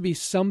has to be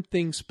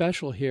something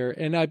special here.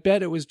 And I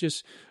bet it was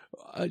just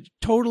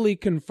totally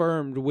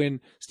confirmed when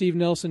Steve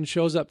Nelson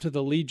shows up to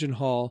the Legion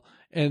Hall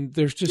and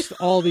there's just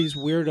all these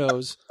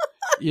weirdos,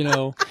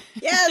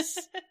 Yes.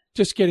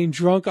 just getting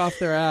drunk off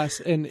their ass,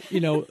 and,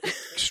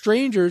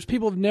 strangers,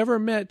 people have never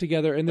met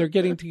together, and they're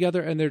getting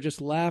together and they're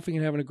just laughing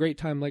and having a great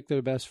time like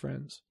they're best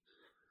friends.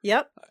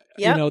 Yep.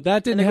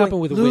 That didn't happen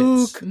with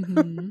Wits.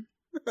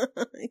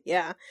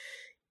 Yeah.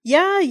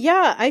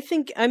 Yeah. I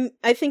think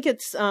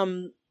it's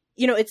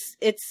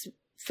it's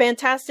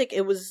fantastic.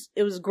 It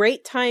was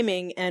great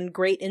timing and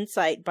great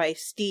insight by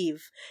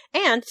Steve,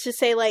 and to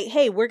say like,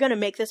 hey, we're going to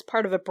make this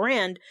part of a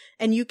brand,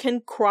 and you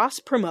can cross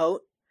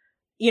promote.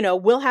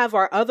 We'll have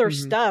our other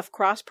stuff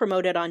cross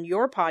promoted on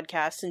your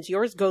podcast, since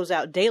yours goes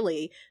out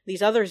daily.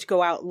 These others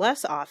go out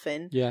less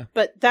often. Yeah.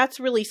 But that's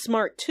really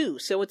smart too.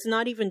 So it's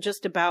not even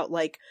just about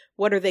like,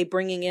 what are they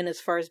bringing in as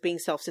far as being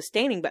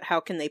self-sustaining, but how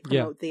can they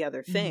promote the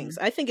other things?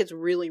 I think it's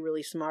really,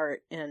 really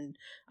smart. And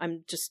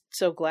I'm just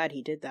so glad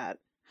he did that.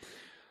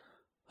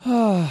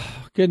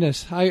 Oh,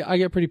 goodness. I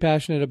get pretty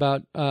passionate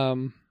about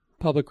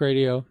public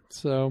radio.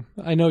 So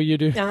I know you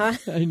do.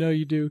 I know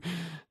you do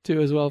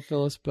too as well,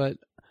 Phyllis, but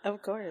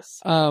of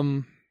course. I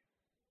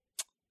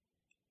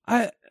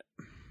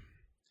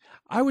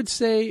would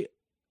say,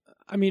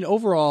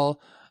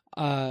 overall,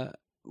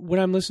 when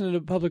I'm listening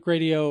to public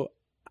radio,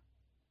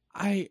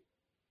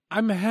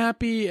 I'm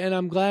happy and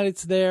I'm glad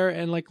it's there.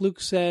 And like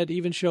Luke said,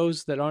 even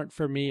shows that aren't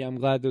for me, I'm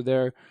glad they're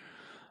there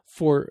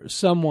for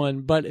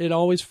someone. But it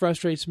always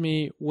frustrates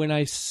me when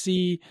I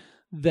see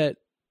that,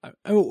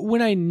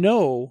 when I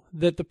know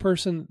that the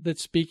person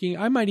that's speaking,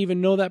 I might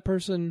even know that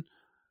person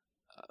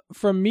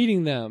from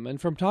meeting them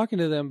and from talking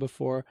to them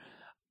before.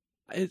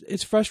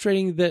 It's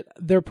frustrating that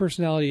their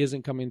personality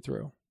isn't coming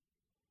through.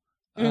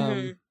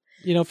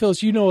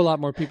 Phyllis, you know a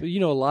lot more people. You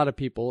know a lot of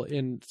people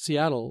in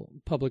Seattle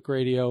public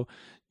radio.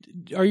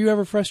 Are you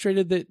ever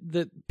frustrated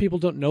that people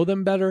don't know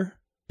them better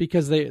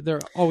because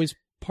they're always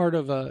part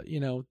of a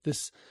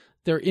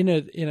they're in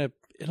a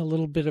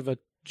little bit of a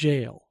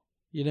jail?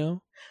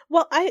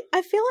 Well, I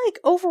feel like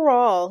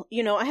overall,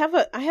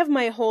 I have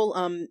my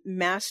whole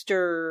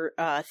master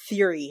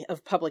theory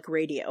of public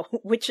radio,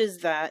 which is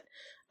that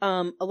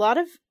a lot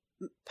of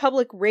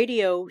public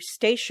radio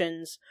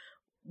stations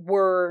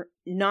were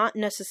not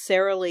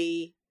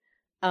necessarily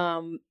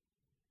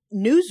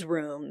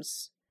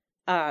newsrooms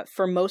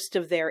for most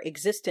of their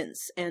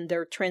existence, and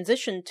their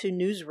transition to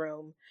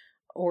newsroom,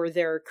 or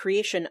their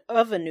creation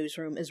of a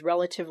newsroom, is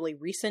relatively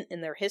recent in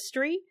their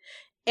history.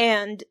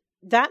 And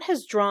that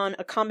has drawn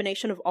a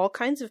combination of all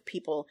kinds of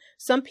people.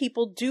 Some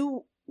people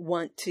do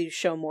want to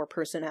show more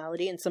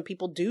personality, and some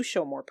people do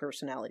show more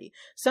personality.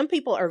 Some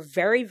people are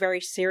very,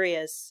 very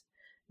serious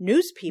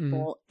news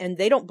people, and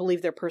they don't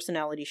believe their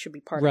personality should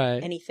be part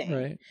of anything.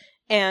 Right.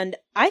 And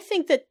I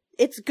think that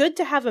it's good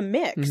to have a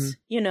mix,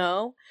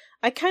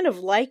 I kind of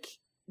like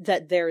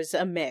that there's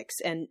a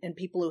mix and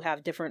people who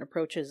have different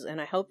approaches.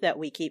 And I hope that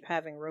we keep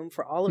having room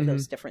for all of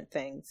those different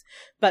things.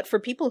 But for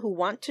people who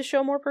want to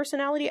show more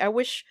personality, I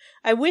wish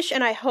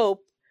and I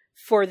hope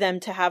for them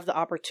to have the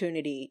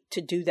opportunity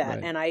to do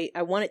that. Right. And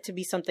I want it to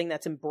be something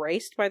that's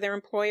embraced by their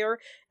employer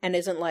and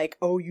isn't like,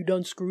 oh, you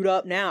done screwed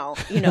up now,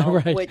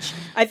 right. Which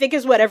I think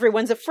is what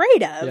everyone's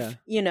afraid of,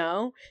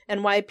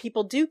 and why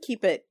people do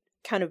keep it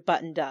kind of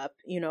buttoned up.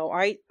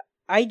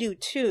 I do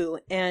too.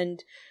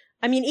 And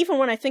I mean, even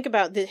when I think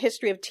about the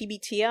history of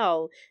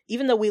TBTL,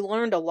 even though we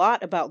learned a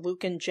lot about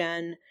Luke and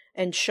Jen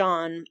and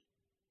Sean,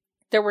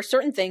 there were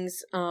certain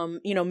things,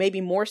 maybe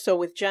more so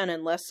with Jen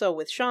and less so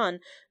with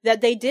Sean,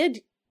 that they did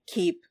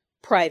keep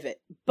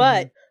private,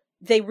 but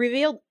they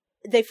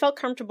felt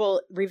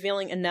comfortable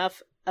revealing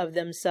enough of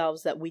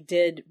themselves that we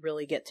did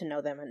really get to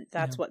know them. And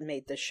that's what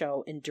made the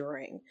show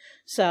enduring.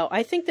 So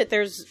I think that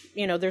there's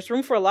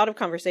room for a lot of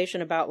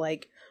conversation about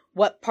like,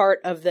 what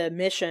part of the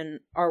mission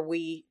are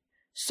we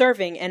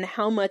serving and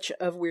how much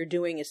of we're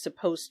doing is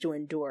supposed to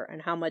endure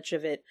and how much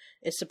of it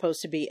is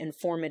supposed to be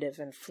informative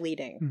and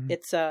fleeting.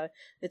 It's a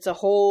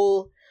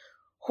whole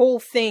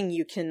thing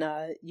you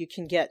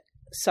can get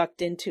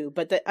sucked into.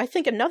 But I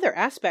think another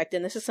aspect,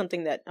 and this is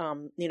something that,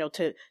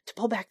 to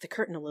pull back the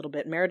curtain a little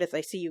bit, Meredith,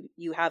 I see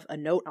you have a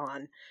note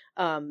on,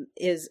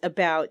 is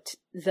about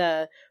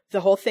the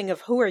whole thing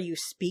of who are you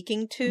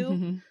speaking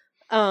to?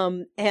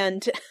 Mm-hmm.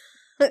 And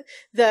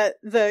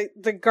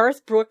the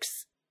Garth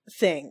Brooks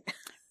thing.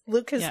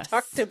 Luke has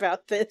talked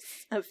about this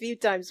a few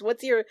times.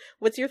 What's your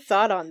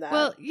thought on that?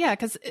 Well, yeah,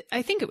 because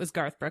I think it was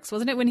Garth Brooks,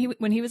 wasn't it? When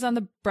he was on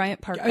the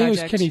Bryant Park Project. It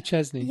was Kenny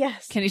Chesney.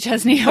 Yes, Kenny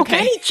Chesney. Okay, oh,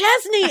 Kenny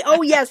Chesney.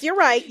 Oh, yes, you're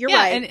right. You're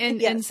right.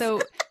 And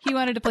so he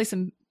wanted to play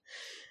some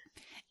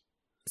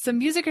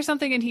music or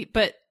something,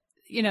 but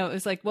it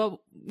was like,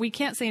 well, we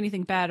can't say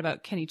anything bad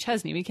about Kenny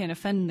Chesney. We can't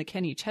offend the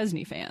Kenny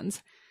Chesney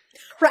fans.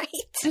 Right.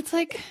 It's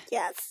like,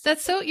 yes,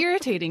 that's so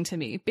irritating to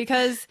me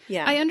because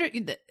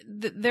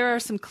there are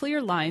some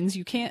clear lines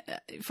you can't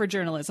for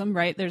journalism,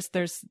 right? There's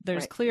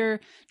right. Clear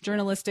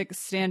journalistic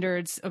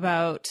standards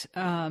about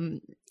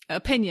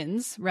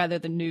opinions rather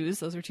than news.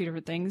 Those are two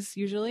different things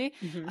usually.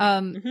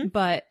 Mm-hmm.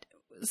 But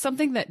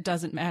something that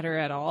doesn't matter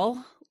at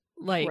all,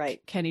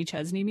 like Kenny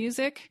Chesney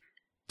music,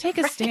 take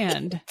a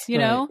stand,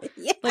 Yeah.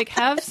 like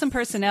have some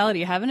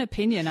personality, have an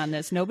opinion on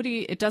this.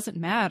 It doesn't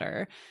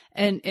matter.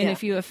 And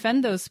if you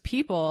offend those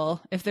people,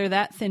 if they're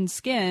that thin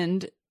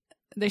skinned,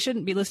 they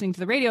shouldn't be listening to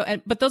the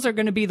radio. But those are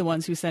going to be the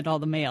ones who send all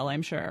the mail,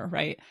 I'm sure.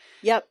 Right.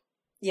 Yep.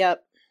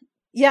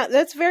 Yeah,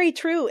 that's very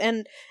true.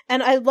 And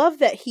I love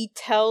that he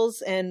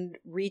tells and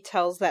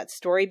retells that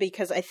story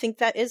because I think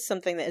that is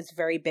something that is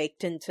very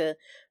baked into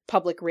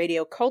public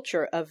radio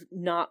culture of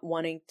not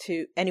wanting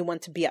anyone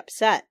to be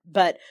upset.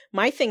 But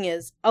my thing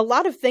is, a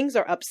lot of things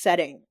are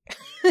upsetting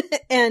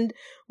and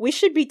we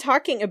should be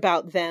talking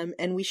about them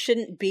and we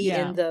shouldn't be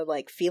in the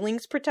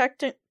feelings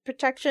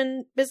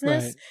protection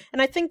business. Right.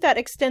 And I think that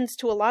extends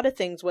to a lot of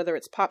things, whether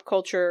it's pop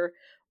culture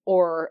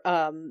or,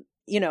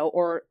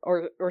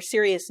 or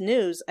serious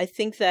news. I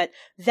think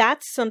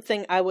that's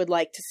something I would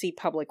like to see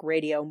public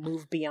radio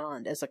move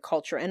beyond as a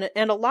culture. And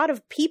a lot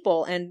of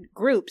people and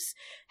groups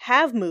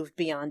have moved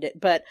beyond it,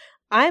 but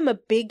I'm a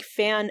big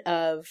fan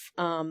of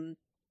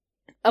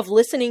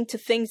listening to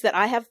things that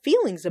I have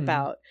feelings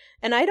about.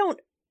 And I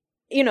don't,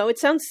 it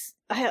sounds,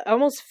 I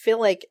almost feel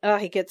like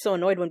I get so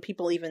annoyed when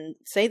people even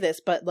say this,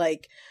 but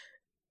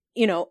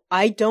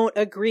I don't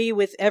agree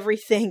with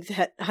everything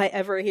that I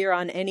ever hear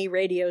on any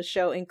radio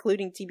show,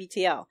 including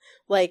TBTL.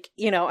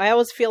 I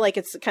always feel like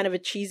it's kind of a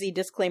cheesy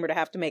disclaimer to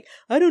have to make.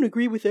 I don't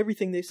agree with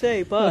everything they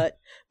say, but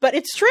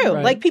it's true.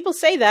 Right. People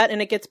say that and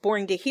it gets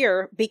boring to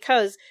hear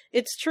because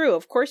it's true.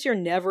 Of course, you're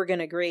never going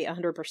to agree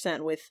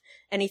 100% with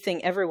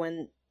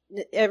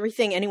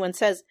everything anyone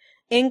says,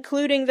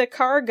 including the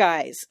car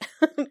guys.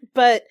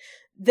 But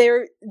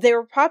they're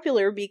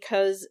popular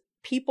because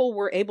people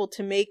were able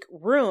to make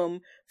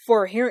room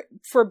for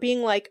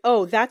being like,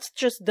 oh, that's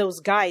just those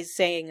guys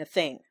saying a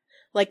thing.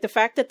 The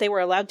fact that they were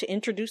allowed to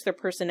introduce their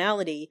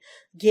personality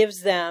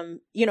gives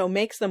them,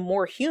 makes them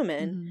more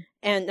human. Mm-hmm.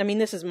 And I mean,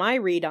 this is my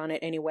read on it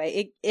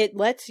anyway. It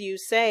lets you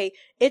say,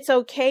 it's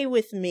okay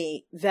with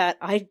me that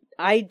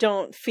I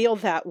don't feel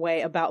that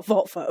way about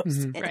Volvos.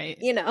 Mm-hmm. And, right.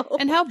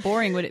 And how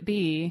boring would it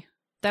be?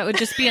 That would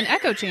just be an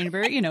echo chamber,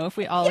 if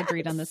we all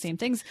agreed on the same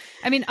things.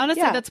 I mean,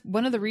 honestly, that's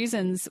one of the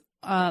reasons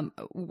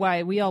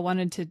why we all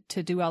wanted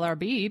to do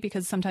LRB,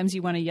 because sometimes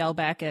you want to yell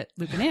back at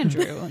Luke and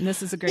Andrew, and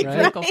this is a great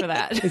vehicle for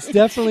that. It's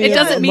definitely it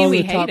doesn't mean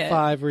we top hate it.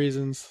 5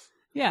 reasons.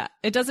 Yeah,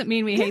 it doesn't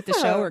mean we hate the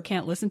show or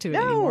can't listen to it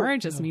anymore.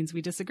 It just means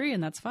we disagree,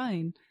 and that's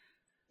fine.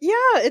 Yeah,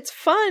 it's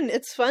fun.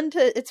 It's fun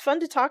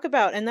to talk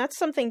about, and that's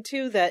something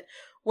too that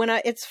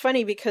it's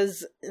funny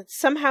because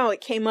somehow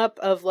it came up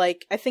of I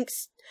think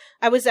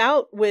I was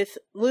out with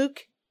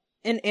Luke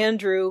and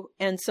Andrew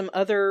and some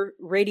other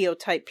radio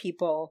type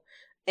people.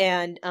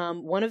 And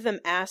one of them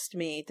asked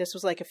me, this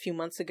was a few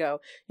months ago,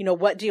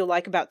 what do you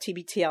like about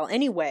TBTL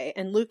anyway?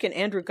 And Luke and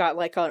Andrew got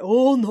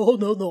oh,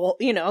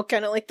 no,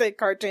 kind of like the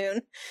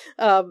cartoon,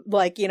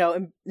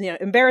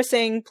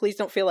 embarrassing. Please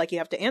don't feel like you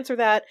have to answer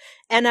that.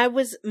 And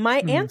my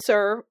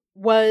answer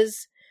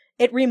was,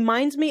 it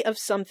reminds me of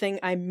something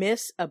I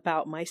miss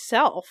about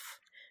myself.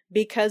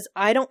 Because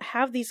I don't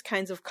have these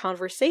kinds of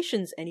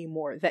conversations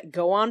anymore that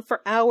go on for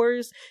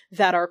hours,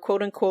 that are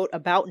quote unquote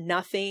about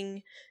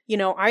nothing.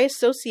 I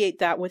associate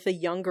that with a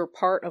younger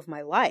part of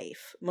my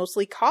life,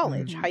 mostly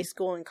college, high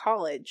school and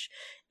college.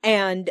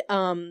 And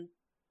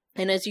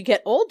as you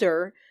get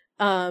older,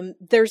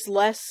 there's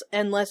less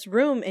and less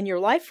room in your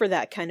life for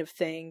that kind of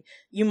thing.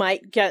 You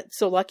might get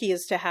so lucky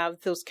as to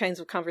have those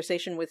kinds of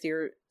conversation with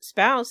your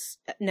spouse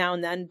now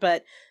and then,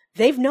 but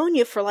they've known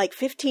you for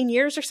 15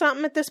 years or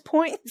something at this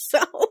point. So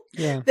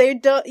they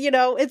don't,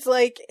 it's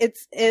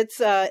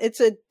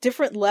it's a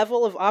different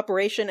level of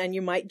operation, and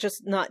you might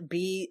just not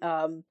be,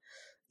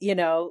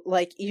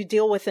 you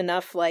deal with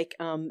enough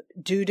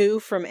doo-doo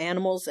from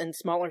animals and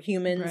smaller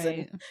humans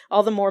and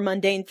all the more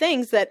mundane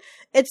things that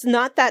it's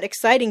not that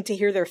exciting to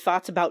hear their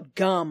thoughts about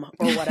gum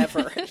or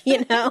whatever,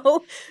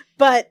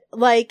 but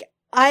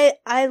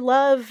I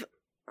love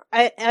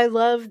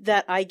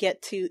that I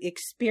get to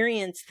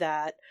experience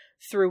that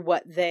through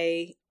what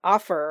they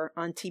offer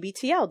on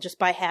TBTL just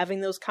by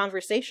having those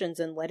conversations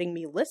and letting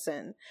me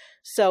listen.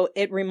 So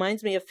it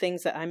reminds me of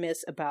things that I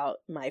miss about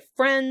my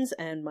friends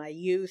and my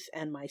youth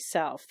and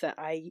myself, that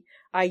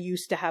I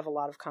used to have a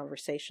lot of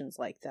conversations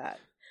like that.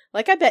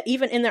 Like, I bet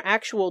even in their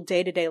actual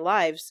day-to-day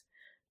lives,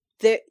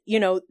 they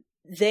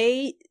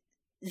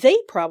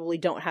probably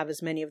don't have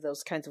as many of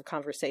those kinds of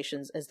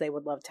conversations as they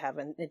would love to have.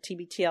 And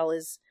TBTL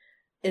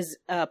is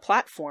a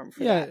platform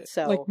for that.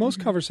 So, like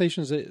most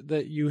conversations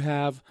that you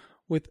have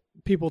with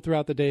people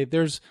throughout the day,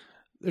 there's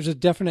a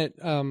definite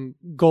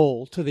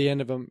goal to the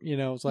end of them.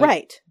 It's like,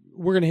 right,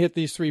 we're going to hit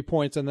these 3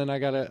 points and then I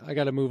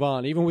gotta move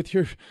on. Even with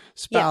your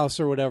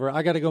spouse or whatever,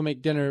 I got to go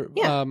make dinner.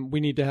 Yeah.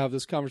 We need to have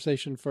this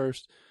conversation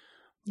first.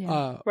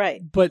 Yeah.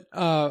 Right. But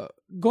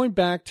going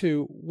back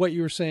to what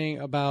you were saying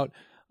about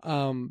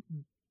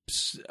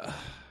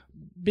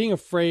being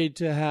afraid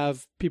to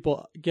have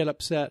people get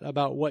upset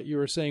about what you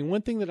were saying.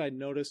 One thing that I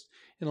noticed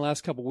in the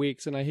last couple of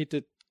weeks, and I hate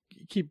to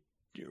keep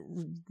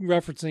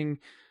referencing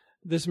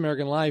This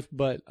American Life,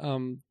 but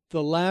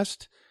the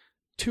last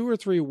 2 or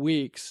 3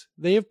 weeks,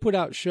 they have put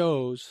out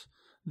shows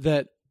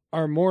that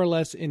are more or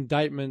less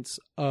indictments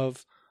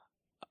of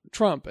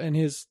Trump and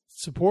his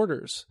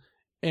supporters.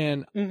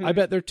 And I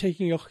bet they're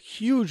taking a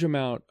huge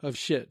amount of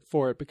shit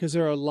for it, because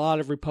there are a lot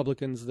of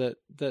Republicans that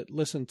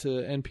listen to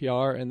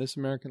NPR and This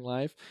American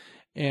Life.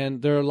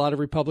 And there are a lot of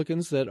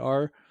Republicans that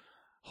are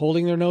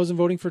holding their nose and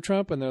voting for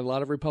Trump. And there are a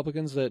lot of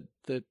Republicans that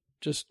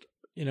just,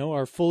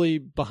 are fully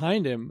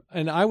behind him.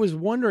 And I was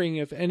wondering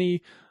if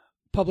any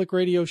public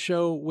radio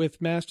show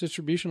with mass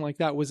distribution like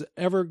that was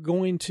ever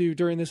going to,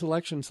 during this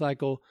election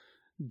cycle,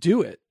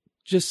 do it.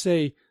 Just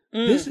say,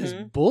 this is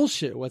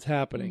bullshit what's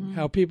happening.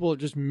 How people are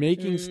just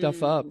making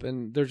stuff up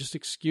and they're just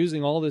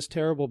excusing all this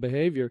terrible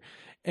behavior.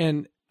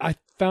 And I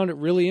found it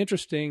really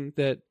interesting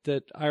that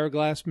Ira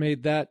Glass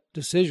made that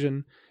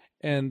decision,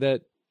 and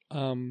that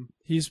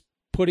he's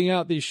putting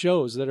out these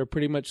shows that are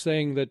pretty much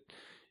saying that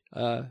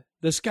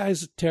this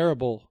guy's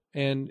terrible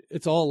and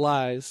it's all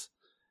lies.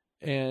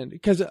 And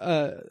because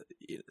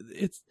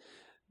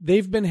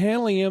they've been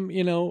handling him,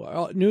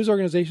 news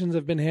organizations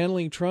have been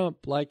handling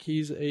Trump like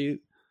he's a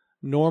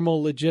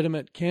normal,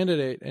 legitimate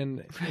candidate,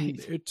 and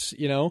it's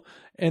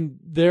and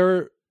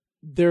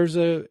there's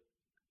a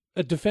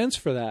defense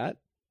for that,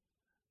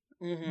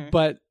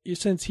 but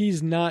since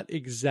he's not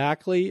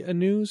exactly a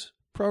news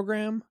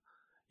program,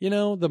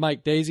 the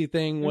Mike Daisy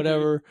thing,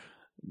 whatever,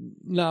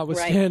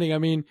 notwithstanding, I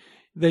mean,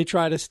 they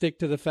try to stick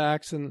to the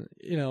facts, and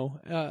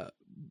I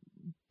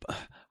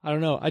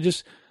don't know.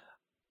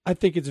 I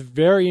think it's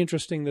very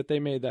interesting that they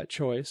made that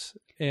choice,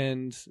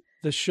 and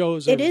the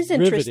shows are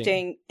riveting.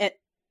 Interesting.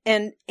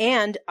 And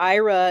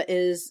Ira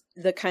is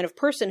the kind of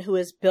person who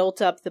has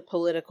built up the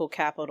political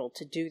capital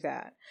to do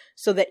that.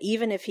 So that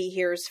even if he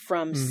hears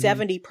from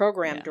 70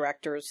 program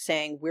directors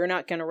saying, we're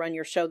not going to run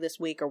your show this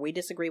week, or we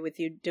disagree with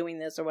you doing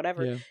this or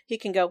whatever, he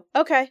can go,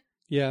 okay.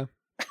 Yeah.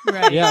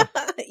 Right. Yeah.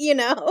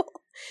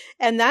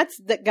 And that's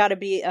got to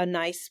be a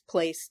nice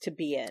place to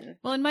be in.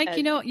 Well, and Mike,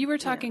 you were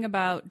talking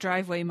about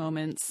driveway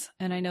moments,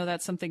 and I know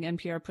that's something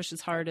NPR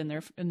pushes hard in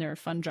their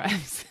fun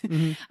drives.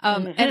 And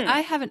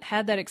I haven't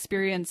had that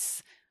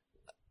experience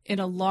in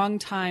a long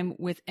time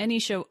with any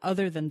show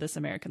other than This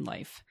American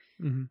Life.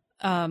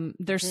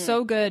 They're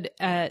so good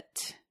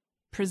at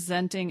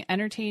presenting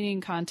entertaining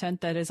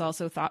content that is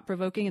also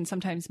thought-provoking and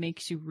sometimes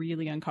makes you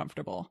really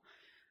uncomfortable.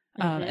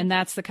 And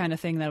that's the kind of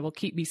thing that will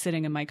keep me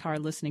sitting in my car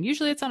listening.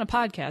 Usually it's on a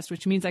podcast,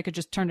 which means I could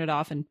just turn it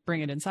off and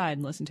bring it inside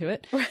and listen to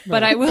it.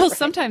 But I will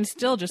sometimes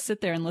still just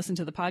sit there and listen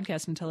to the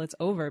podcast until it's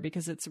over,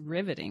 because it's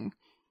riveting.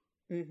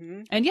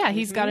 And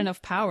he's got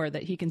enough power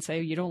that he can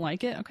say, you don't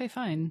like it? Okay,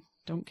 fine.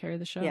 Don't carry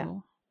the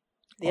show.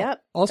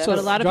 Yep. Also, but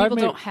a lot of people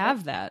don't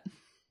have that.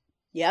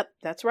 Yep,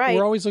 that's right.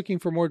 We're always looking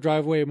for more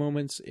driveway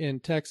moments in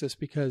Texas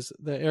because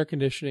the air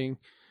conditioning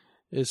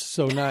is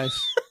so nice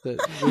that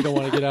we don't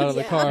want to get out of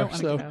the car.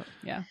 So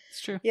yeah,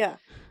 it's true. Yeah.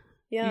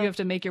 You have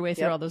to make your way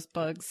through all those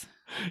bugs.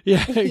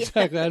 Yeah,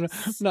 exactly. I'm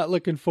not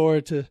looking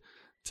forward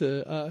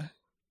to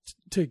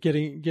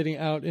getting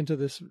out into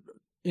this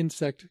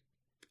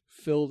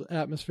insect-filled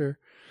atmosphere.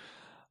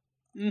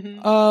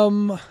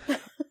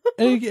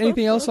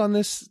 Anything else on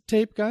this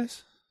tape,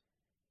 guys?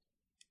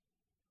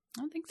 I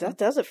don't think so. That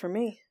does it for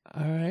me.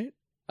 All right.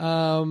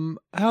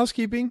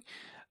 Housekeeping.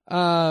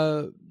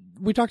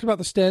 We talked about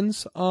the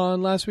Stens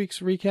on last week's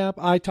recap.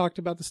 I talked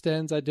about the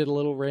Stens. I did a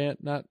little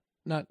rant, not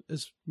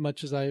as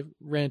much as I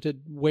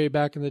ranted way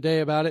back in the day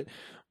about it.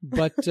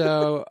 But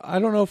I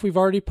don't know if we've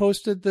already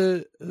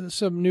posted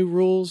some new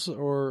rules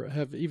or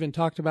have even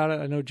talked about it.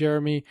 I know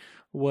Jeremy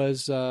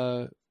was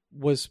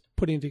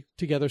putting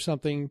together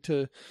something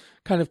to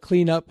kind of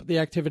clean up the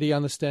activity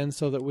on the Stens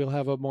so that we'll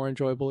have a more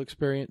enjoyable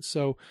experience.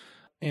 So.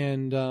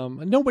 And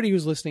nobody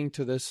who's listening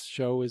to this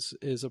show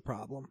is a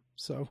problem.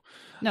 So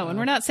no, and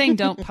we're not saying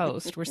don't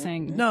post. We're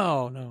saying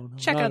no.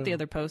 Check out the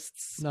other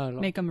posts. Not at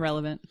all. Make them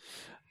relevant.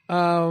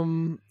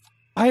 Meredith,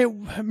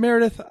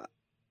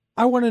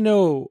 I want to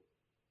know.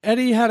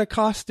 Eddie had a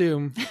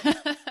costume.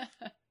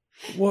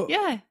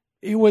 Yeah,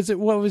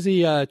 What was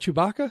he?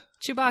 Chewbacca?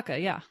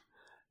 Chewbacca, yeah.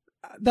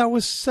 That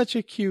was such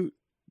a cute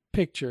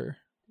picture.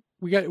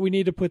 We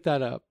need to put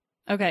that up.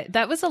 Okay,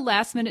 that was a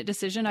last minute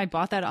decision. I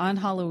bought that on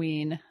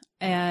Halloween,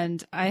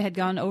 and I had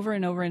gone over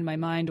and over in my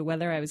mind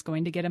whether I was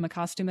going to get him a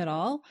costume at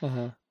all.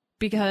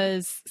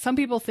 Because some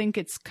people think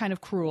it's kind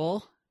of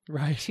cruel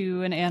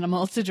to an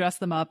animal to dress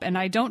them up, and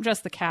I don't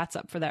dress the cats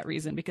up for that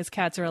reason, because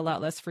cats are a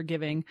lot less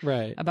forgiving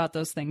about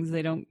those things.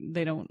 They don't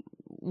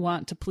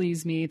want to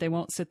please me. They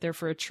won't sit there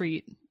for a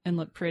treat and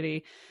look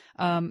pretty.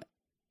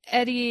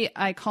 Eddie,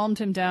 I calmed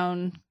him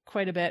down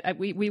quite a bit.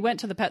 We went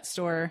to the pet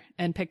store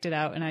and picked it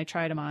out, and I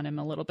tried him on him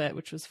a little bit,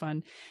 which was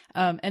fun.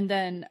 And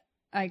then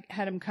I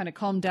had him kind of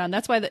calm down.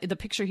 That's why the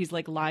picture, he's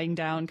like lying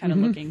down, kind of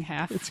looking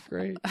half. It's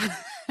great.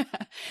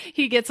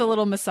 He gets a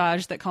little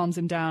massage that calms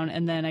him down,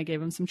 and then I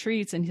gave him some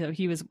treats, and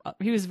he was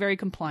very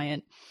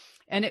compliant.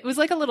 And it was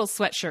like a little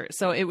sweatshirt,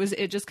 so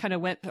it just kind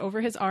of went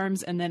over his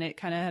arms, and then it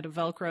kind of had a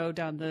Velcro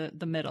down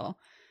the middle,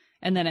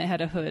 and then it had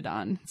a hood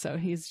on. So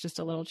he's just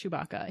a little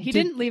Chewbacca. He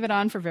didn't leave it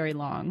on for very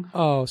long.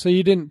 Oh, so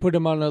you didn't put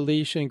him on a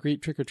leash and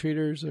greet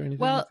trick-or-treaters or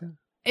anything like that?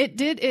 It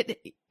did.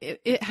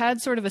 It had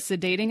sort of a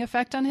sedating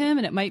effect on him,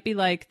 and it might be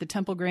like the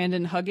Temple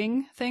Grandin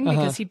hugging thing,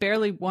 because he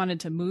barely wanted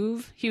to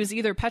move. He was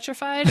either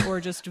petrified or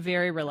just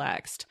very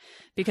relaxed,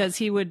 because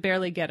he would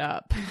barely get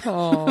up.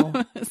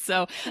 Oh,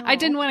 so I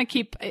didn't want to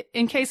keep,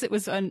 in case it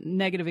was a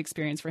negative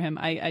experience for him.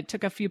 I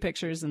took a few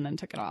pictures and then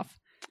took it off.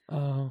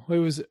 Oh, it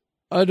was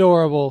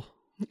adorable.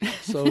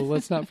 So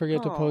let's not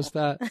forget to post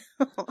that.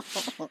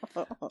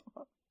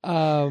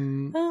 How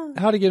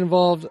to get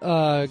involved?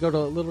 Go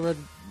to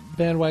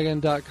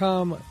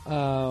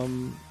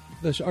littleredbandwagon.com.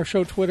 Our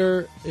show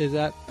Twitter is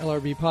at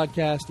LRB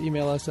Podcast.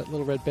 Email us at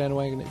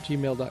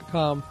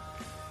littleredbandwagon@gmail.com.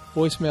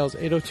 Voicemails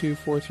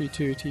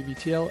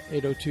 802-432-TBTL,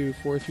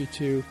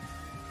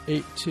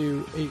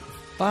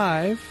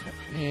 802-432-8285.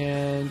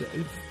 And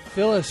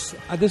Phyllis,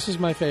 this is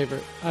my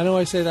favorite. I know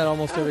I say that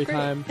almost every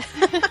time.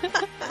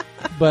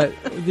 But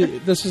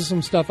this is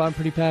some stuff I'm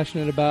pretty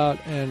passionate about,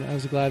 and I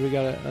was glad we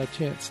got a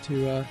chance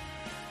to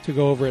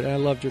go over it. And I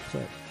loved your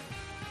clip.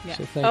 Yeah.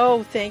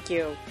 So thank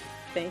you.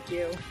 Thank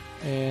you.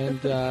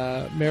 And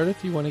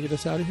Meredith, you want to get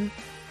us out of here?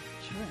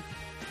 Sure.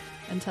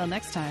 Until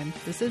next time,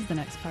 this is The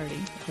Next Party.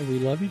 And we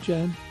love you,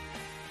 Jen.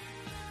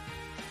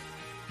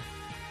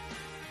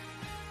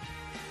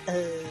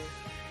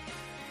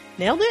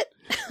 Nailed it?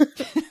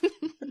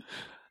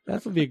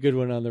 That would be a good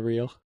one on the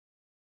reel.